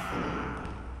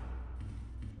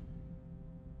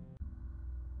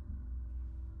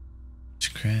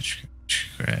 Scratch,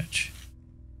 scratch.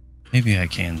 Maybe I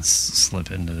can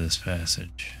slip into this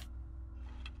passage.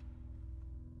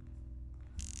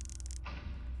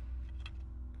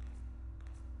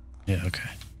 Yeah,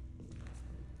 okay.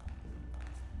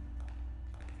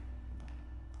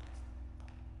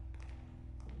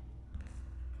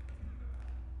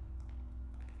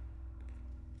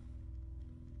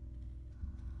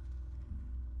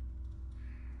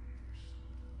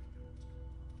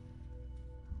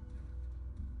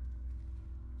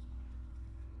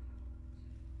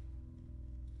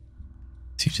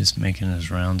 Is he just making his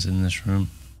rounds in this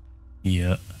room?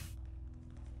 Yep.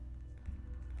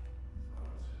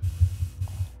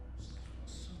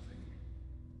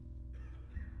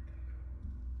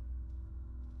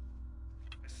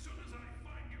 As soon as I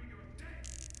find you, you're dead!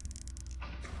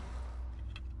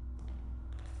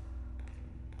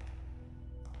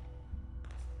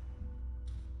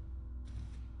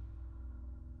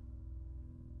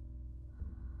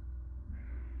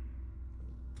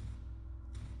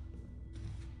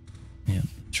 Yep,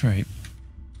 that's right.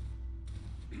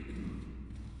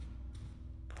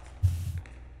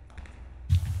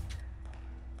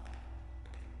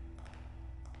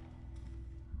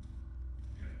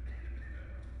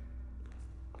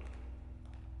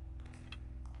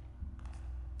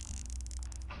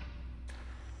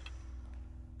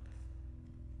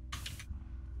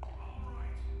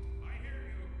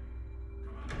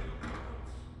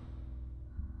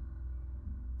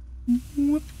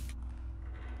 Whoop.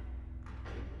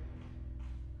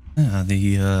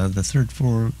 Yeah, the third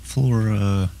floor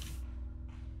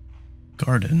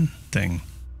garden thing.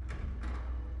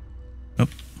 Oh.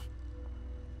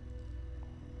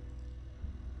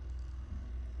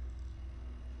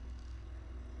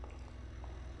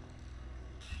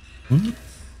 Whoop.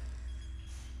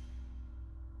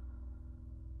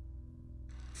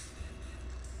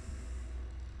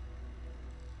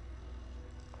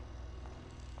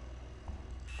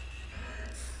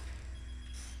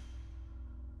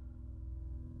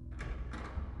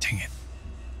 Dang it.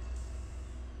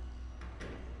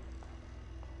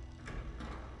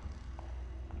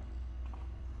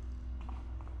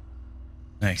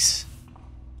 Nice.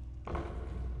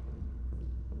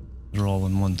 They're all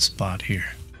in one spot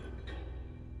here.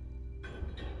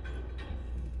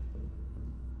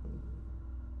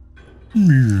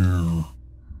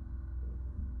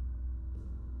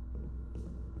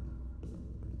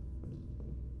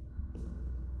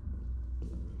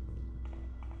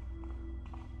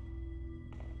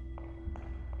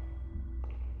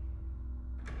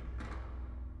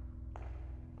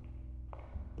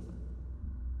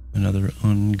 Another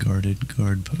unguarded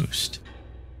guard post.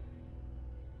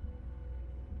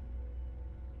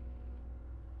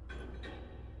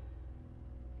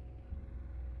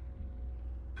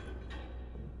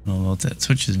 I don't know what that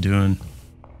switch is doing.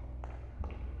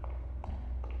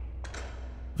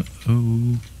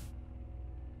 Uh-oh.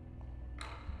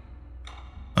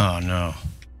 Oh no.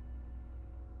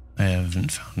 I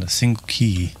haven't found a single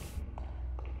key.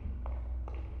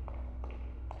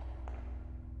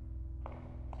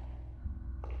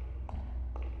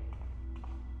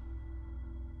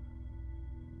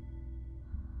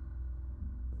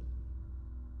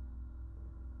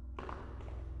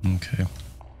 Okay.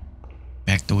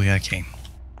 Back the way I came.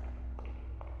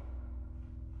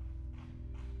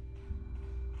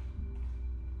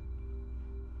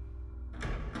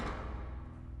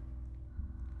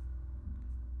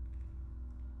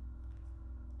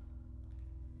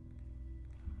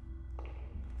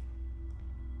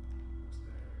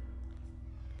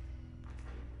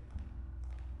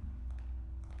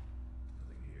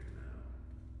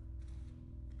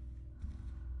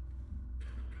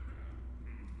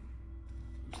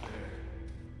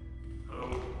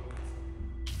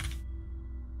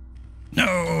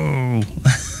 No!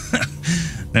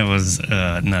 That was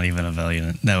not even a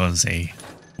valiant. That was a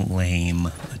lame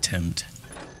attempt.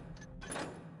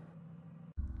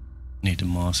 Need to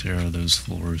moss arrow those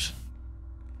floors.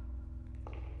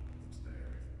 Who's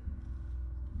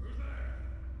there?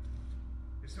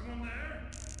 Is someone there?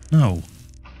 No.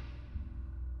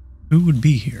 Who would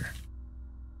be here?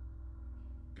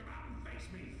 Come out and face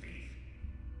me, thief!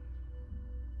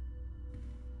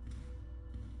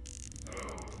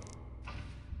 Oh.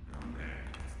 Come there.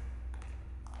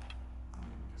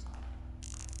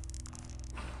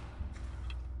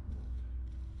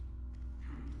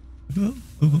 I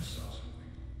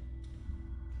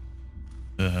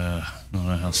don't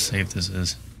know how safe this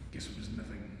is. Guess it was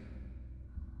nothing.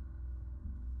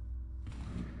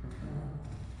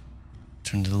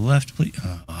 Turn to the left, please.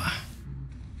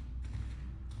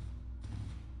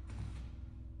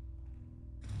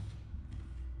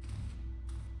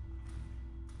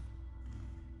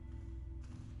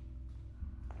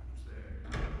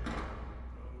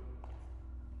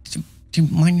 Dude,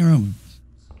 mind your own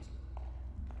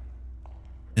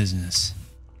business.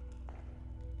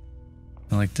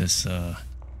 I like this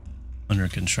under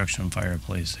construction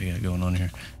fireplace they got going on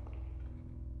here.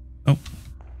 Oh.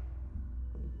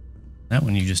 That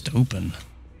one you just open.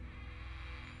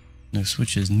 No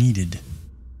switches needed.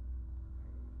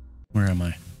 Where am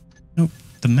I? Nope.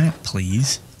 The map,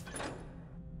 please.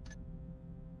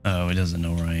 Oh, it doesn't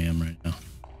know where I am right now.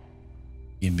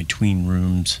 In between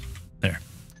rooms. There.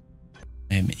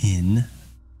 I am in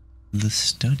the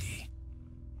study.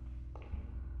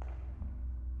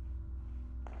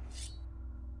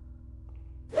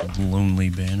 Lonely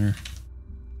banner.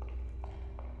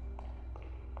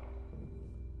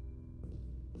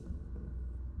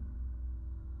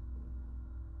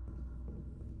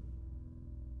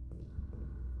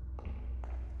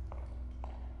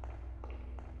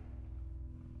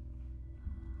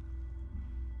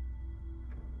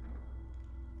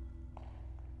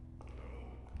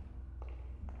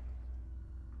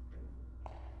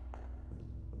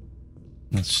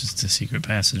 That's just a secret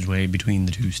passageway between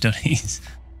the two studies.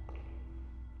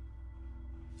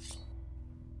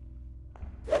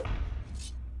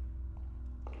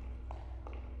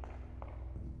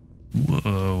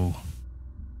 Whoa.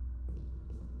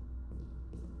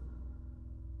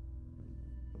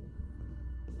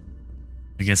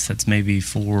 I guess that's maybe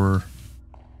for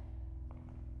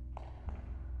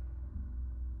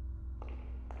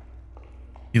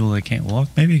people that can't walk,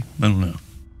 maybe? I don't know.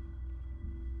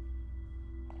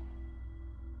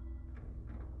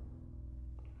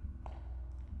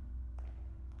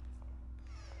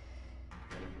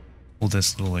 Well,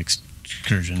 this little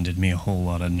excursion did me a whole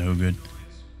lot of no good.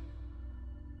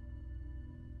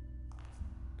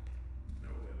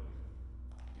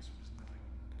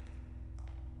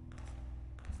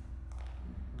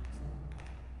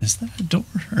 Is that a door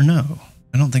or no?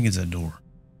 I don't think it's a door.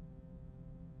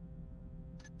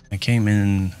 I came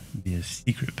in via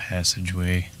secret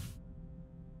passageway.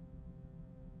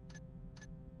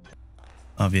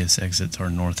 Obvious exits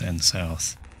are north and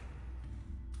south.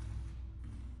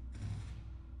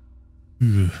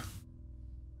 Ugh.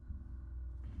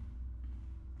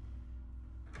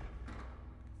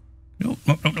 Nope,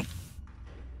 nope, nope, nope.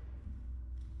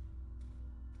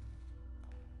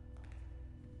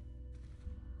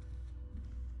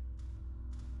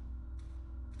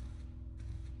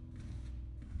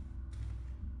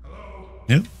 Hello?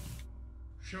 Yep.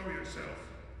 Show yourself.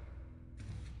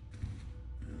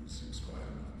 It seems quiet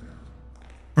enough now.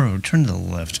 Bro, turn to the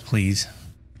left, please.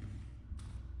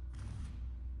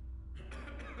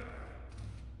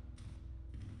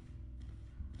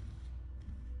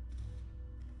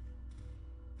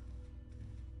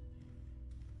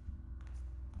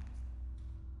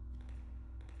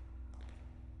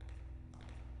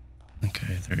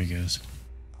 Okay, there he goes.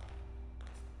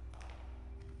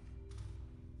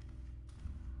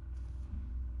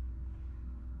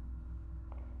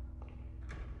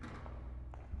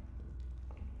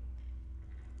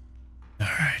 All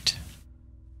right.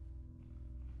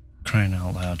 Crying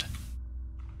out loud.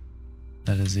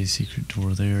 That is a secret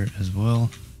door there as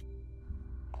well.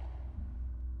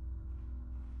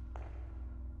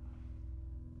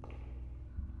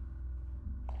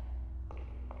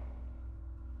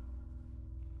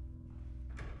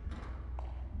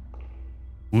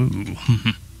 Woo.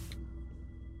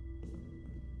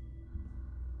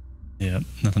 Yep,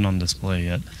 nothing on display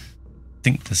yet. I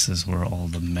think this is where all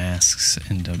the masks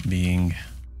end up being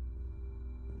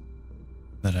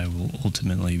that I will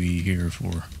ultimately be here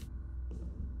for.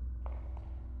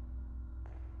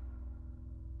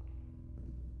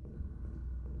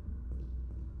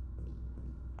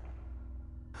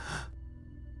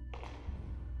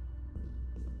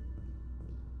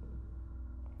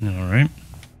 All right.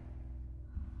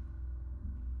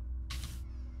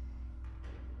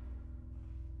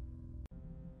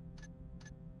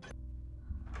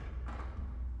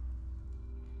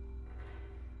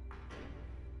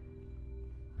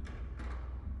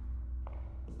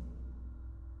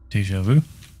 Deja vu.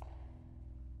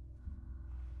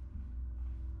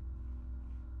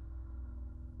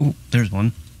 Oh, there's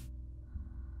one.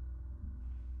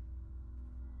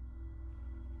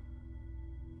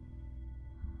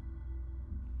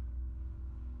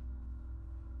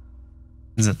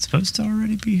 Is that supposed to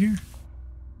already be here?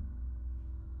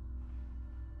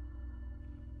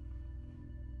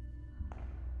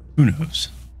 Who knows?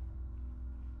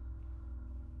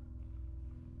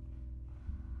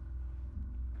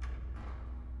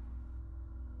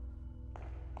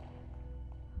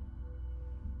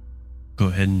 Go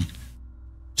ahead and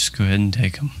just go ahead and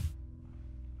take them.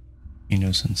 You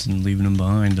know, since in leaving them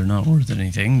behind, they're not worth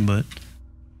anything, but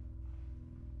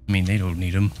I mean, they don't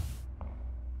need them.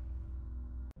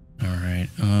 All right.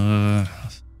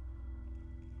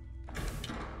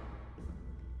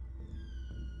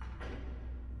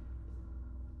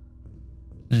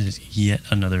 This is yet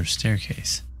another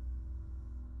staircase.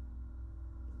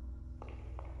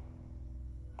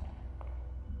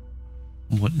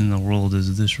 What in the world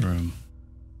is this room?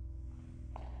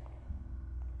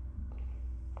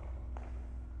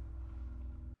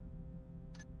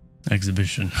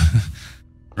 Exhibition.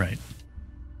 Right.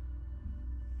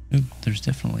 Oop, there's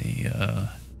definitely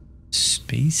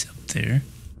space up there.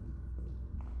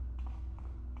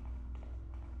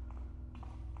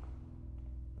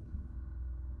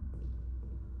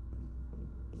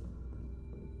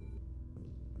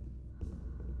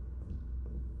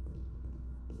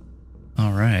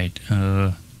 All right.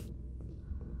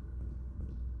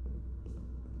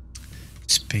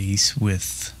 Space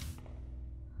with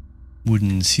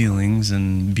wooden ceilings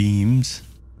and beams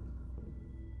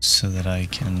so that I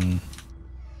can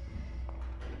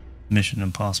Mission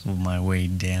Impossible my way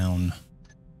down.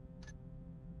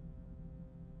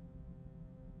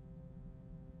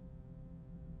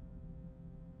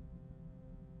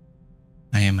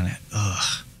 I am gonna,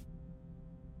 ugh.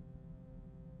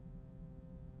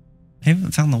 I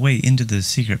haven't found the way into the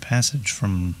secret passage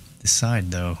from this side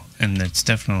though, and it's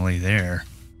definitely there.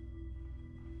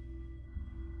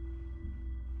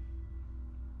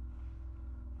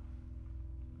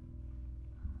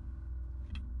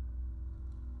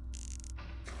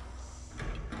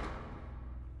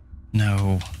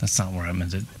 No, that's not where I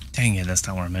meant to. Dang it, that's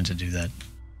not where I meant to do that.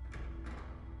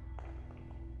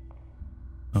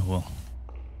 Oh well.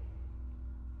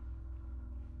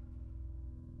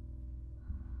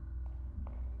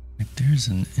 Like, there's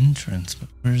an entrance, but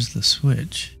where's the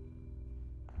switch?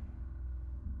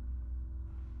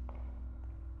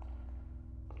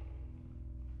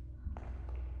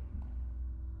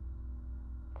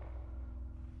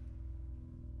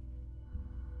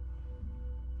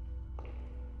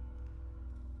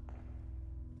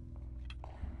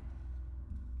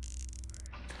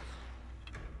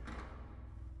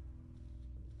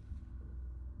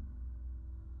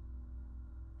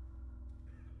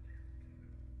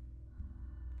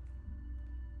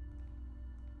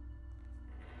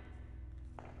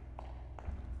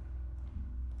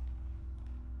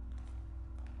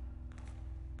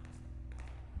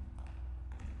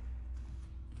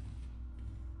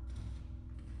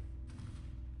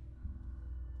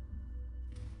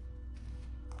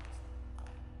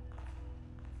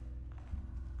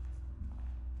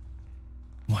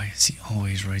 Why is he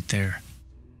always right there?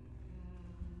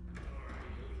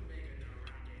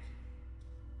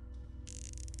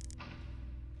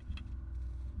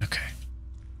 Okay.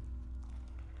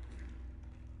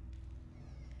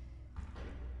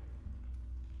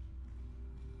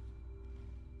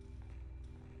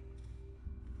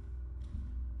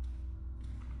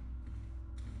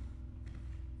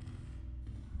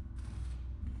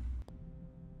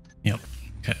 Yep.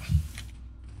 Okay.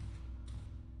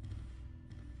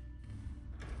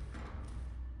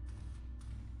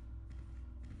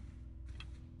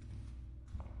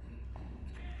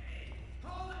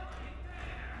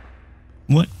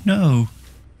 What? No.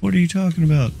 What are you talking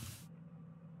about?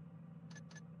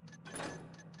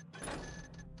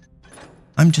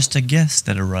 I'm just a guest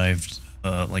that arrived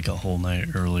like a whole night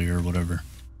earlier or whatever.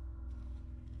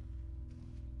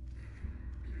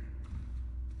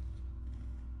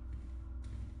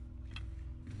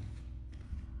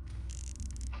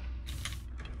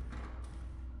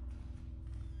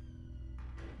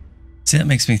 See, that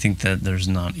makes me think that there's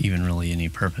not even really any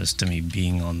purpose to me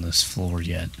being on this floor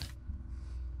yet.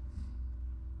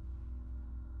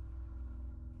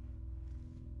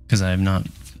 Because I have not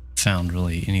found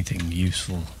really anything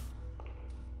useful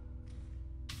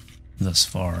thus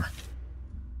far.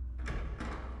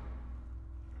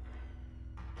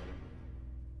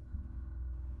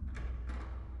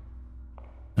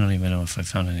 I don't even know if I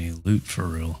found any loot for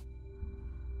real.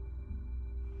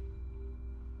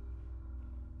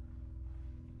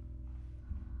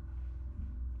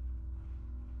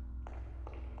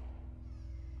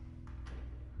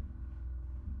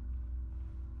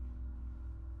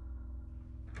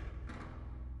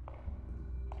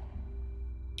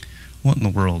 What in the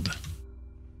world?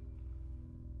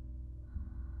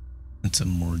 That's a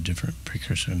more different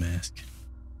precursor mask.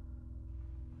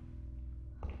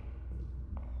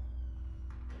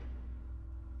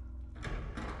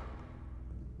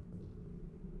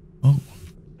 Oh.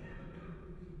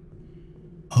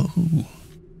 Oh.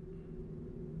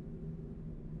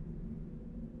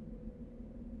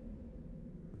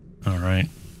 All right.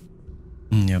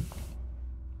 Yep.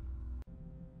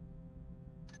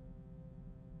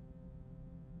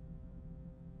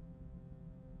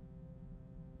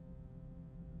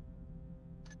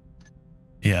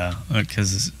 Yeah,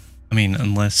 because, I mean,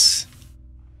 unless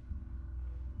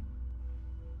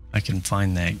I can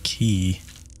find that key.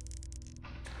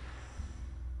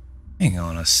 Hang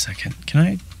on a second. Can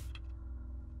I?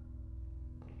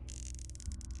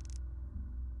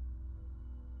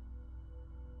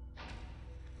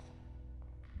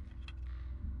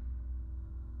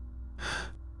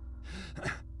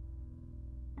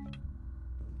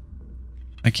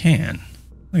 I can.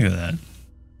 Look at that.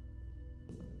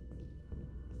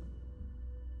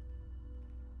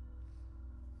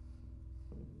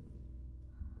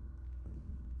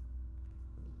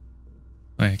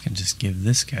 I can just give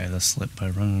this guy the slip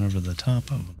by running over the top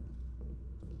of him.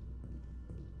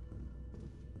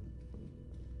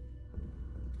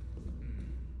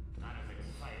 Not as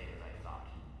exciting as I thought.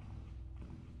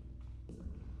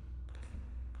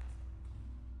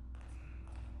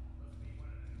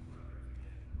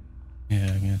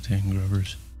 Yeah, I'm gonna take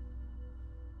grubbers.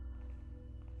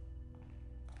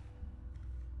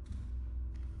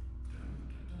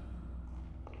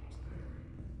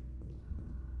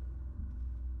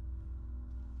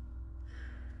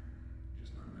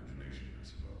 Just my imagination, I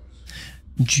suppose.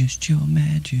 Just your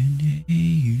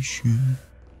imagination.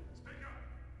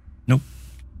 Nope.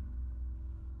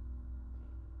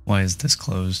 Why is this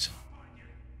closed?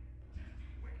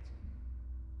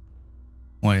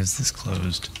 Why is this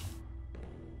closed?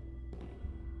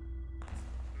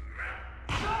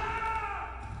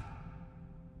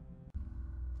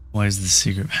 Why is the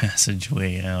secret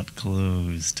passageway out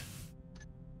closed?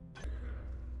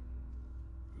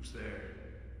 Who's there?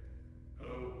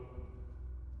 Hello?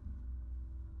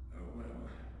 Oh, well,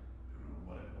 don't know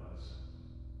what it was.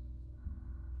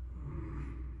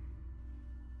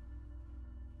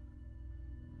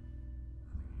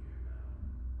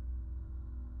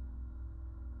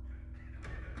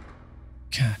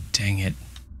 God dang it.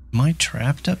 Am I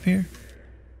trapped up here?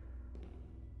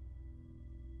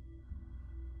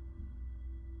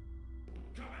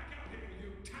 Come back out here,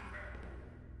 you tapper!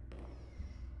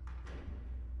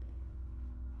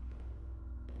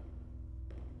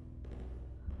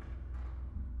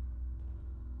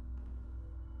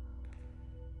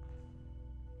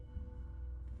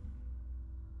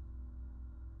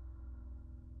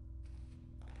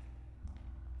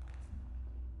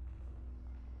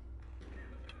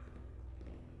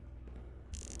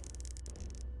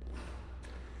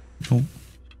 Nope.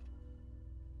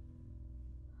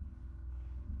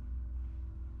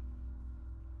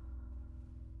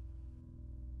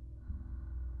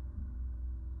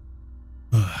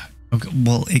 Ugh. Okay,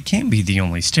 well, it can't be the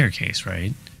only staircase,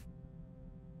 right?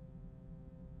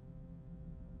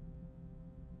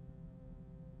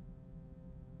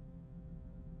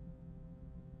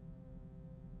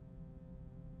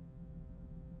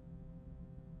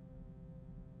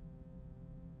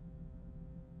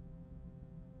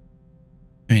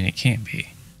 I mean, it can't be.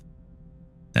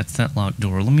 That's that locked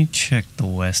door. Let me check the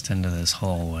west end of this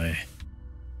hallway.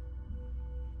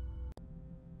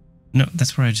 No,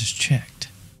 that's where I just checked.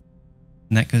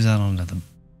 And that goes out onto the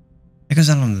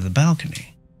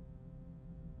balcony.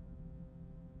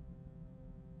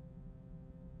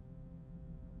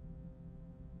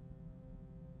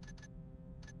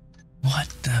 What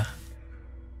the?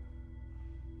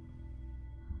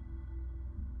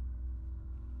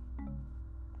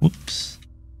 Whoops.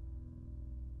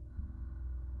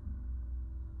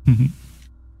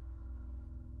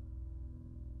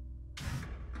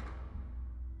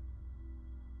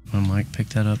 When Mike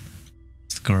picked that up,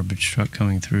 it's the garbage truck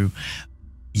coming through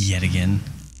yet again.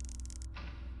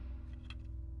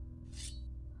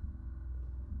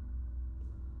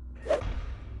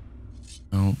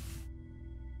 Oh.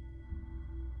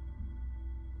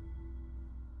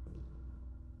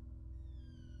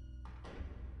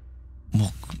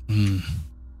 Well,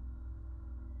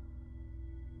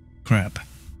 crap.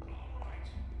 All right,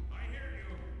 I hear you.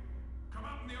 Come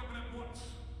out in the open at once.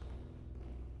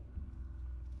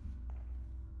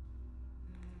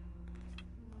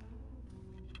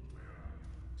 Where are you, Tapper?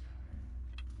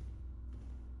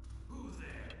 Who's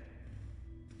there?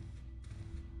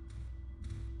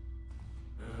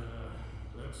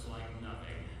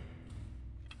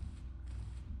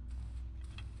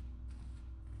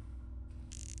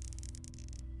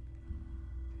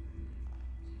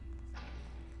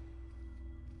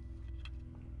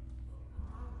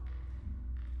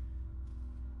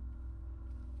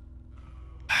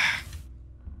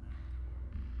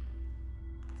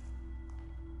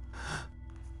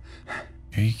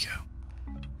 There you go.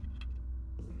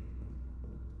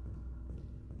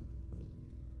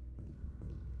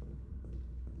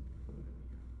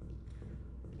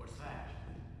 What's that?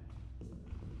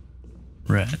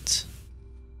 Rats.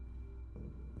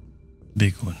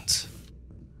 Big ones.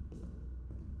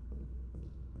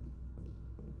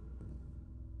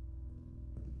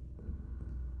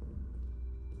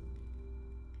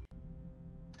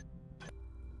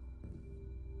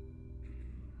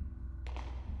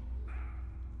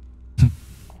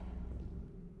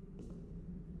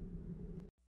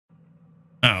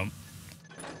 Oh.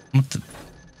 What the?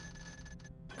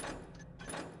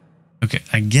 Okay,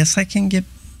 I guess I can get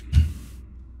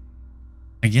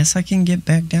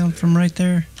back down from right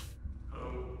there.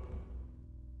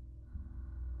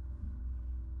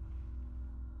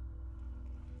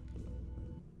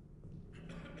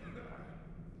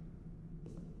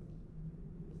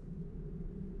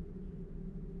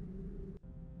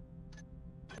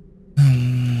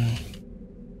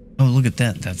 Oh, look at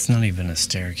that. That's not even a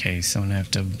staircase. I'm gonna have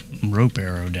to rope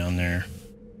arrow down there.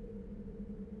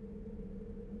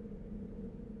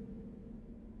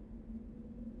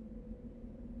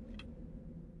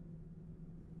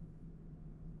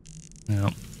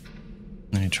 Well,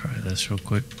 let me try this real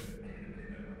quick.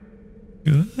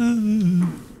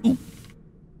 Oh.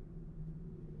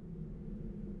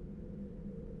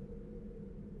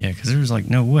 Yeah, because there's like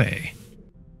no way.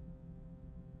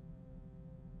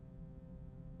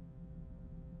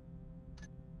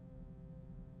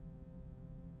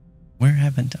 Where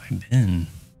haven't I been?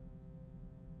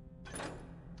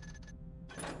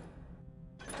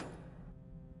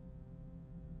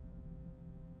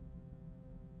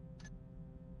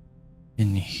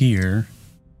 In here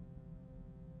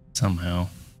somehow.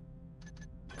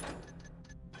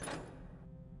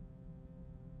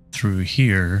 Through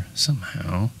here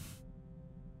somehow.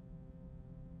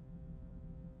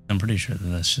 I'm pretty sure that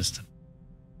that's just a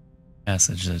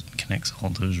passage that connects all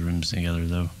those rooms together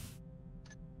though.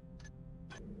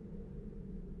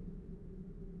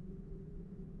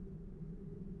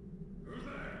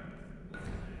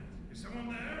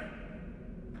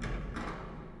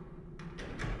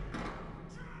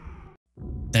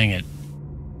 Dang it.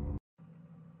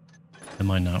 That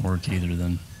might not work either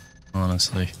then,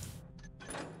 honestly.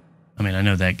 I mean, I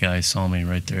know that guy saw me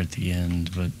right there at the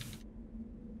end, but...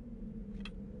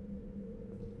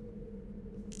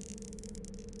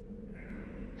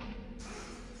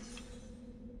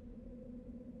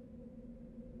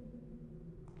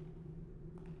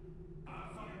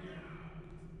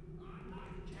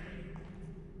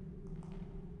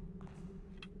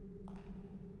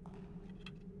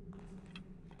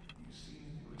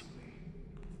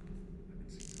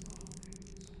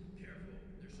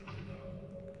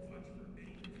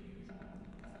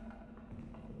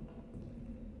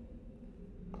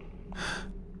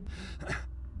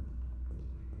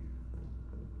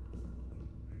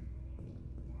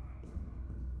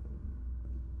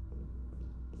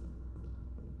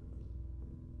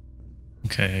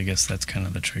 Okay, I guess that's kind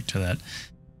of the trick to that.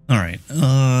 Alright,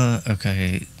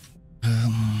 okay.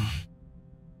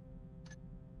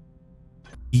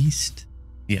 East?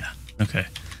 Yeah, okay.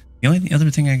 The only other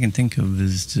thing I can think of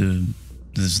is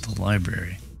the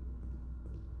library.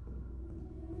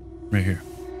 Right here.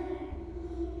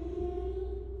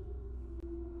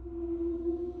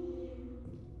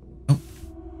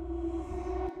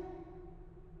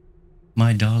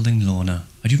 My darling Lorna,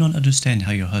 I do not understand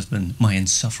how your husband, my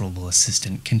insufferable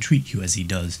assistant, can treat you as he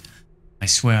does. I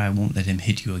swear I won't let him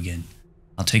hit you again.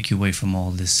 I'll take you away from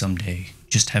all this someday.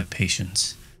 Just have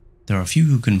patience. There are few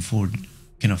who can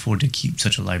afford to keep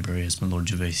such a library as my Lord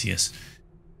Gervasius.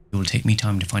 It will take me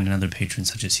time to find another patron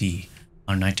such as he.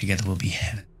 Our night together will be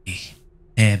heavenly.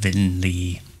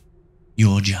 Heavenly.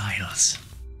 Your Giles.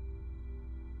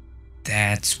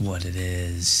 That's what it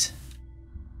is.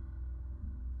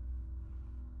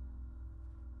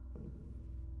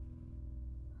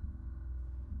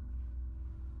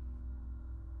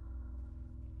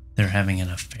 They're having an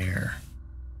affair.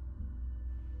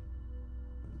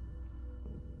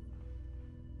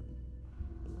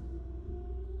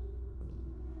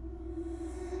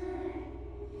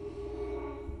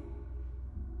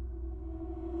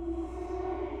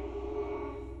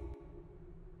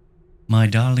 My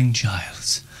darling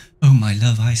Giles. Oh, my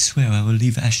love, I swear I will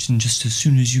leave Ashton just as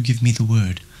soon as you give me the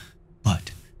word.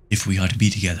 But if we are to be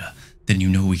together, then you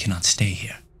know we cannot stay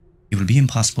here. It will be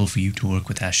impossible for you to work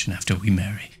with Ashton after we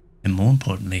marry. And more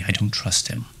importantly, I don't trust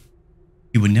him.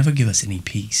 He would never give us any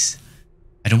peace.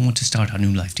 I don't want to start our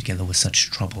new life together with such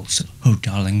troubles. Oh,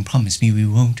 darling, promise me we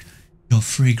won't. Your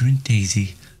fragrant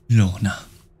daisy, Lorna.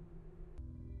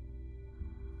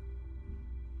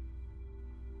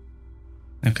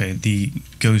 Okay, the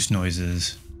ghost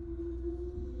noises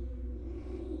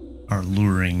are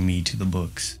luring me to the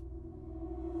books.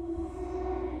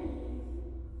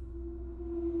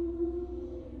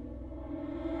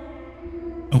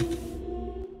 Oh.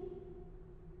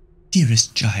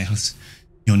 Dearest Giles,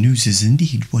 your news is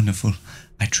indeed wonderful.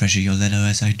 I treasure your letter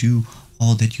as I do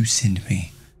all that you send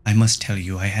me. I must tell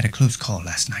you, I had a close call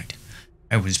last night.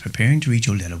 I was preparing to read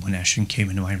your letter when Ashton came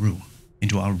into our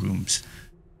rooms.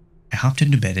 I hopped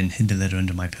into bed and hid the letter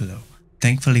under my pillow.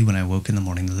 Thankfully, when I woke in the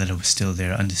morning, the letter was still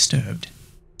there, undisturbed.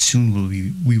 Soon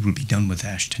we will be done with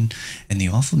Ashton and the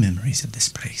awful memories of this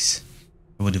place.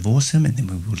 I will divorce him, and then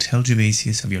we will tell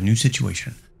Gervasius of your new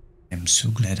situation. I am so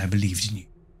glad I believed in you.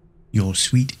 Your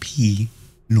sweet pea,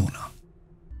 Lorna.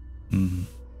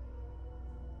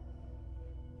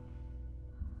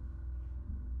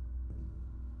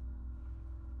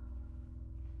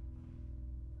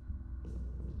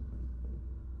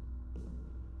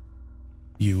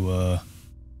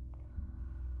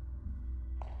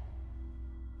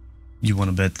 You want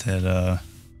to bet that,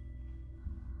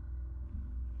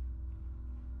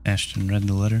 Ashton read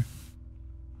the letter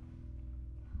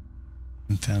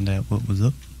and found out what was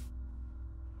up?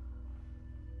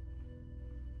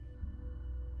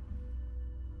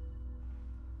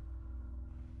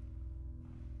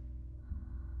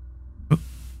 Oh.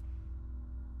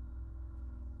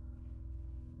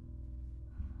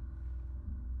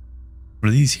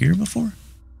 Were these here before?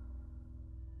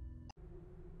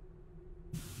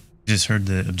 Just heard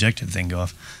the objective thing go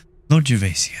off. Lord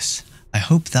Gervasius, I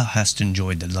hope thou hast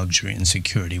enjoyed the luxury and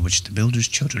security which the builder's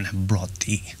children have brought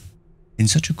thee. In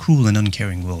such a cruel and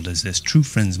uncaring world as this, true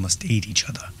friends must aid each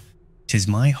other. 'Tis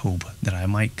my hope that I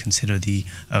might consider thee...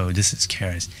 Oh, this is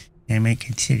Karis. I might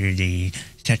consider thee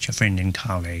such a friend and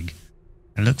colleague.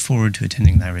 I look forward to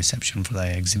attending thy reception for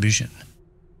thy exhibition.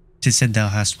 'Tis said thou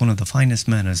hast one of the finest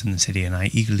manors in the city, and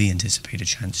I eagerly anticipate a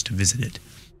chance to visit it.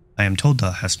 I am told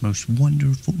thou hast most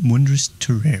wondrous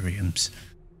terrariums.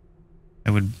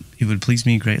 It would please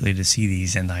me greatly to see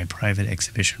these in thy private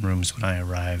exhibition rooms when I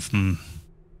arrive.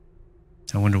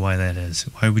 I wonder why that is.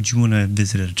 Why would you want to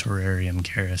visit a terrarium,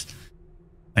 Karis?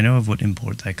 I know of what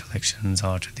import thy collections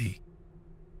are to thee.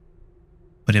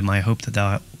 But it my hope that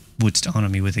thou wouldst honor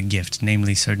me with a gift,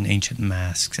 namely certain ancient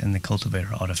masks and the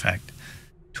cultivator artifact.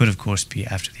 'Twould of course be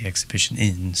after the exhibition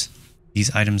ends.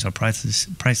 These items are priceless,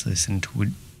 and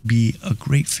 'twould be a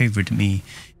great favor to me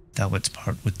if thou wouldst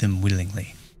part with them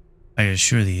willingly. I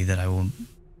assure thee that I will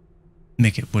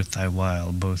make it worth thy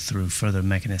while, both through further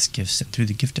mechanist gifts and through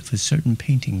the gift of a certain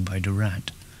painting by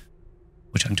Durant,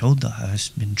 which I'm told thou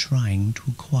hast been trying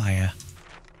to acquire.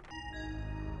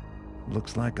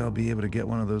 Looks like I'll be able to get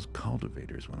one of those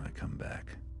cultivators when I come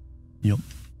back. Yup.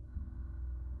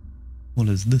 What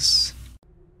is this?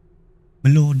 My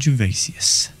Lord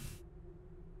Gervasius.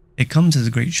 It comes as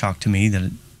a great shock to me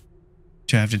to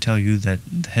have to tell you that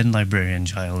the head librarian,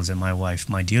 Giles, and my wife,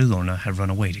 my dear Lorna, have run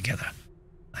away together.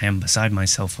 I am beside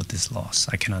myself with this loss.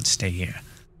 I cannot stay here.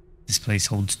 This place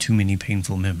holds too many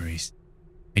painful memories.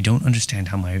 I don't understand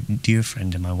how my dear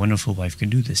friend and my wonderful wife could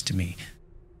do this to me.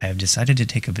 I have decided to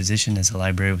take a position as a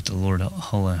librarian with the Lord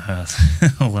Holanthrus.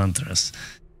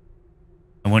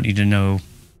 I want you to know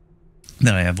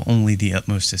that I have only the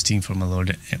utmost esteem for my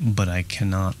lord, but I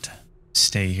cannot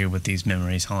stay here with these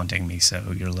memories haunting me,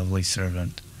 so your lovely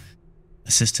servant,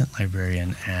 Assistant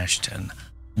Librarian Ashton.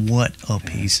 What a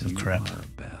piece of crap. You are a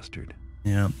bastard.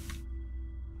 Yep.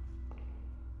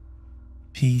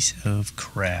 Piece of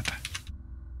crap.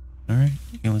 Alright,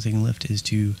 the only thing left is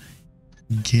to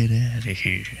get out of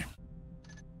here.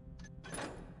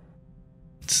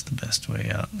 It's the best way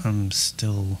out. I'm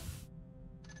still...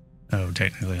 Oh,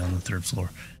 technically on the 3rd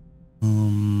floor.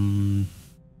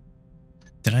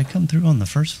 Did I come through on the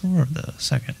 1st floor or the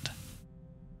 2nd?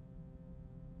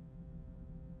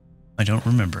 I don't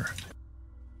remember.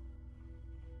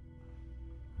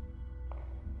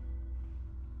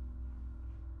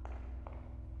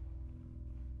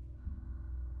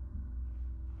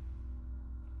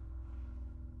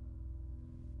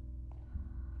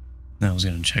 I was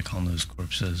going to check on those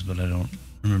corpses, but I don't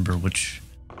remember which...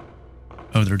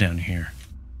 Oh, they're down here.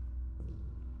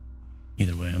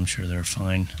 Either way, I'm sure they're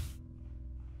fine.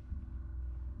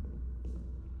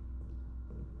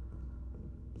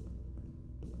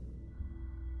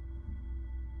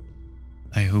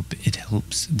 I hope it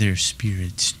helps their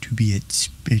spirits to be at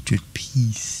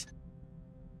peace.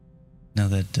 Now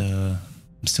that,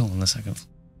 I'm still on the 2nd floor.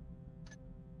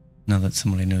 Now that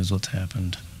somebody knows what's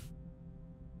happened.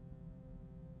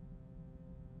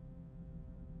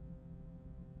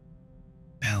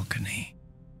 Balcony.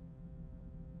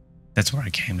 That's where I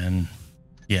came in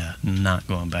Yeah, not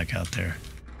going back out there.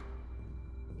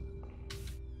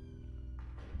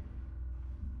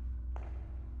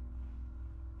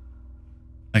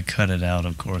 I cut it out,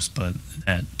 of course, but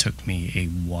that took me a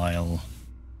while.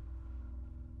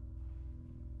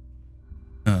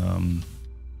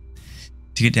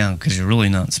 To get down, because you're really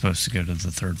not supposed to go to the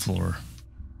 3rd floor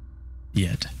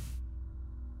yet.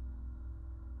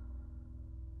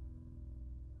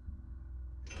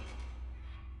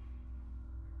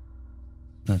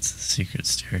 That's the secret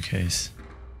staircase.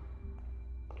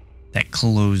 That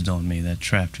closed on me, that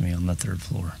trapped me on the 3rd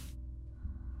floor.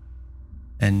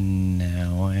 And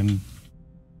now I'm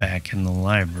back in the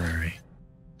library.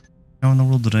 How in the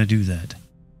world did I do that?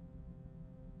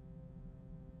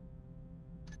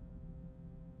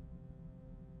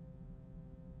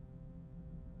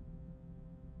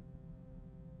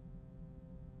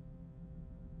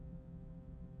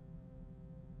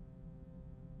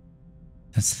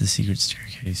 That's the secret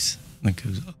staircase that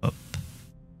goes up.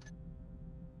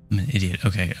 I'm an idiot.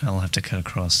 Okay, I'll have to cut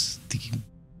across the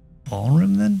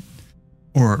ballroom then?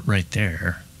 Or right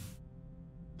there.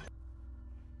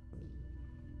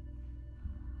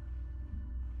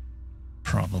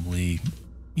 Probably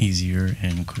easier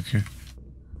and quicker.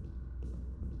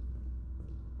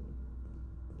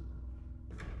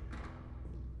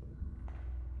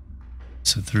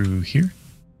 So through here?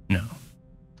 No.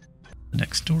 The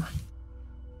next door.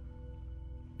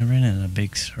 I ran in a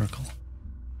big circle.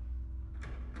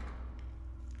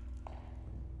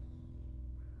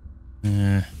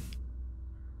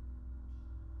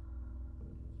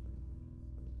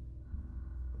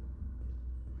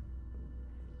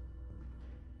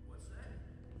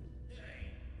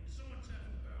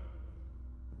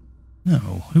 No,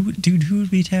 who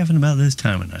would be tapping about this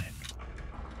time of night?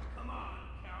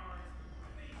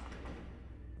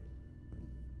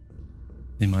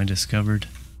 Am I discovered?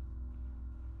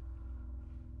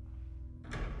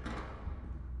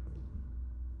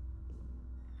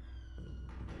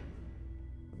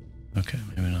 Okay,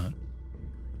 maybe not.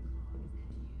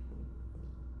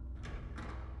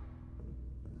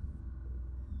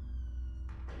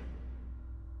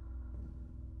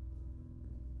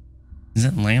 Is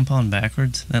that lamp on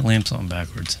backwards? That lamp's on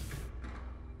backwards.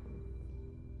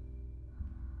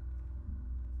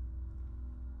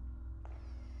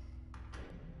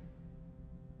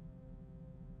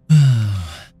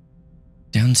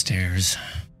 Downstairs.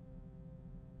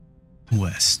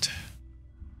 West.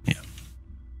 Yeah.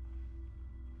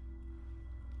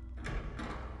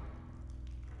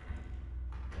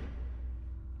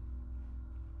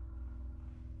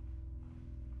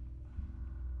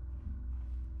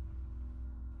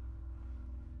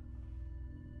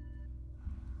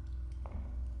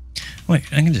 Wait,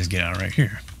 I can just get out right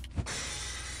here.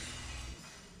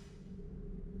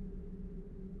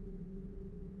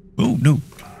 Oh, no.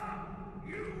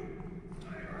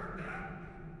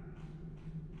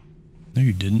 No,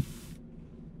 you didn't.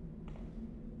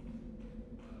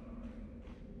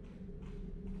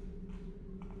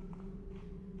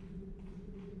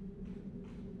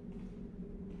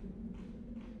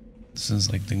 This is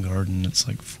like the garden. It's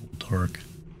like full dark.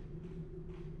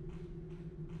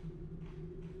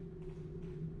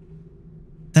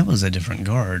 That was a different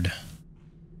guard.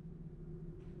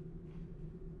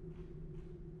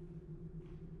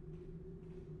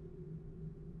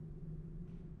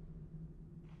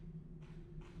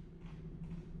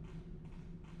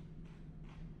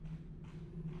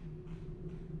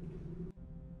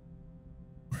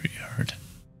 Courtyard.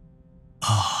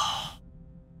 Ah.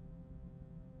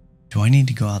 Do I need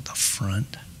to go out the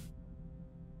front?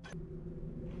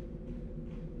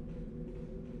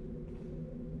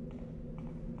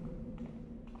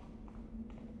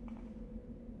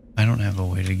 I don't have a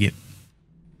way to get...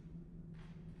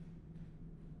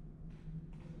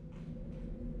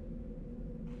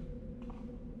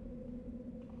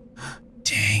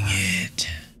 Dang it.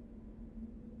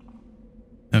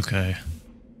 Okay.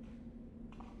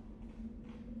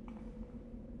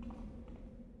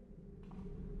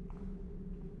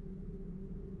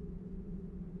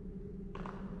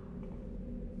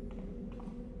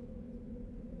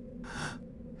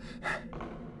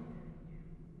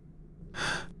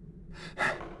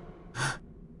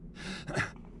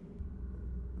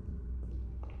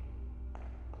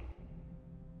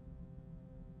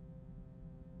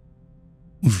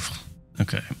 Oof.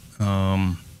 Okay.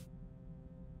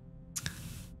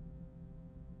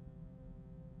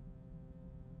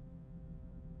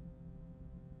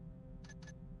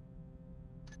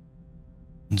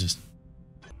 Just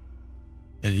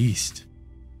head east.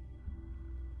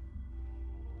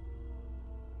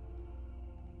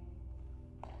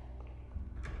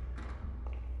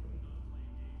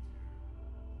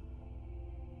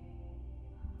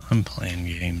 I'm playing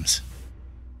games.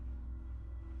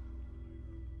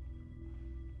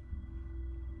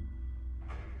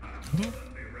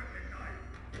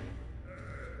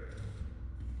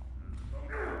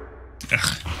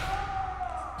 Ugh.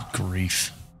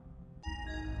 Grief.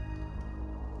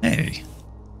 Hey.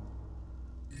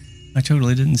 I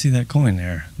totally didn't see that coin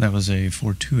there. That was a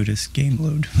fortuitous game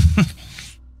load.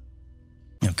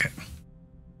 Okay.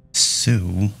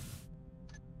 So...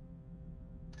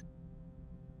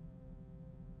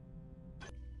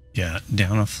 yeah,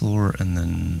 down a floor and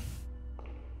then...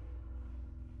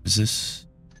 is this...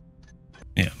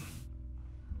 yeah.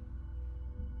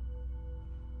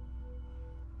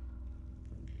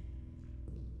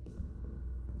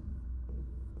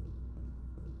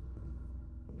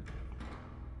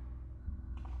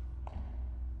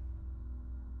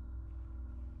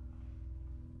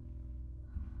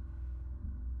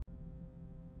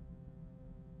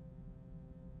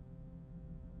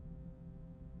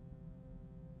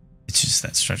 It's just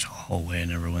that stretch of hallway I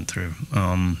never went through.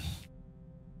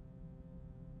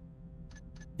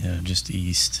 Yeah, just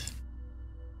east.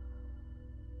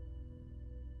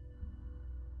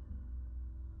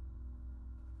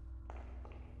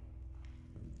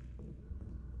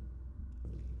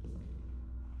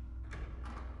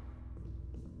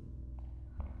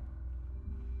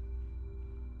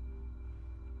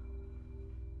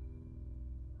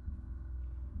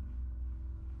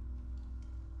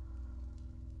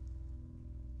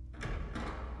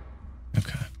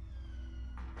 Okay.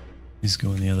 He's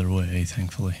going the other way,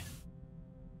 thankfully.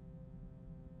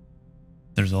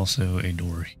 There's also a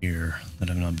door here that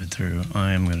I've not been through.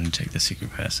 I am going to take the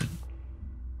secret passage.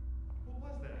 What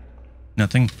was that?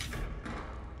 Nothing?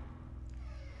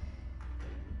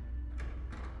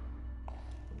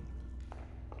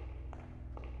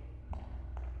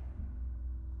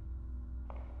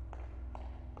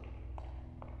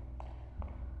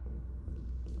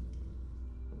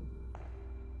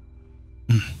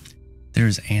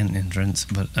 There's an entrance,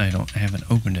 but I haven't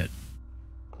opened it.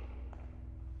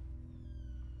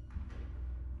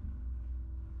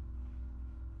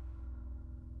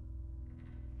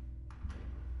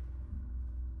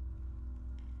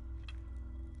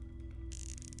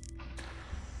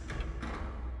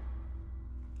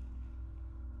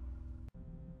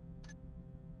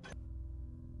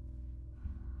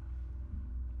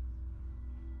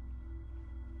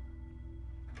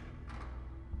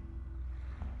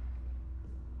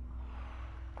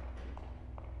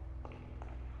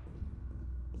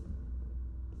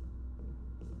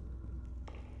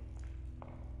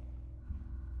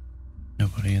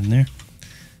 Nobody in there.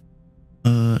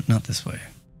 Not this way.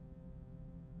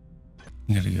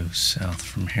 I gotta go south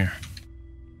from here.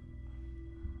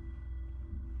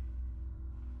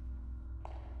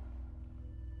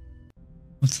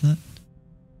 What's that?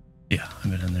 Yeah,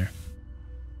 I've been in there.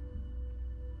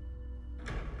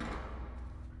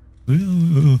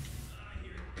 Ooh.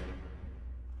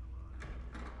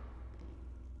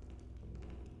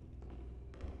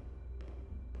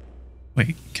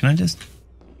 Wait, can I just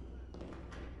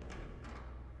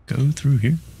go through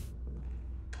here?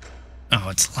 Oh,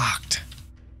 it's locked.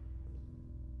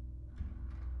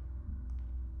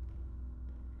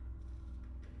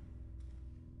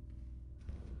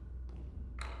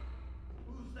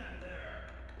 Who's that there?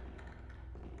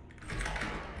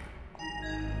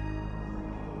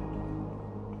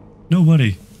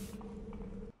 Nobody.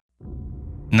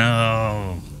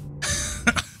 No.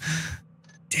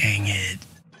 Dang it.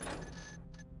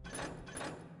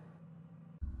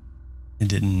 It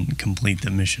didn't complete the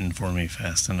mission for me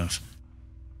fast enough.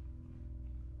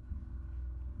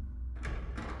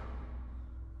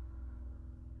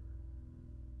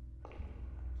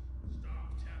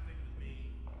 Stop tapping with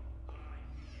me.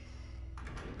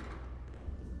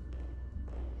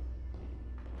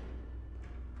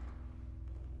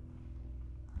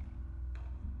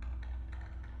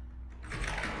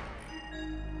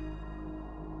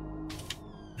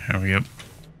 There we go.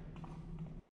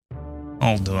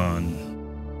 All done.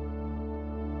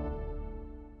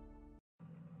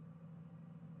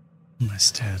 My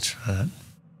stats for that.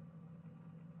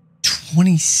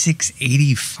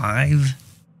 2685?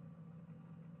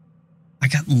 I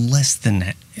got less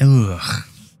than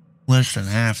less than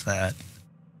half that.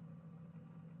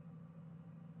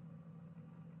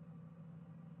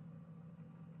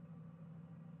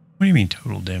 What do you mean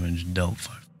total damage dealt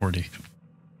 540?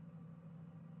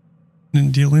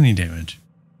 Didn't deal any damage.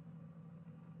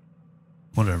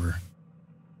 Whatever.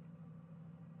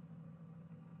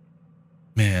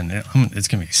 Man, it's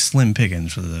gonna be slim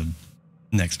pickings for the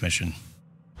next mission.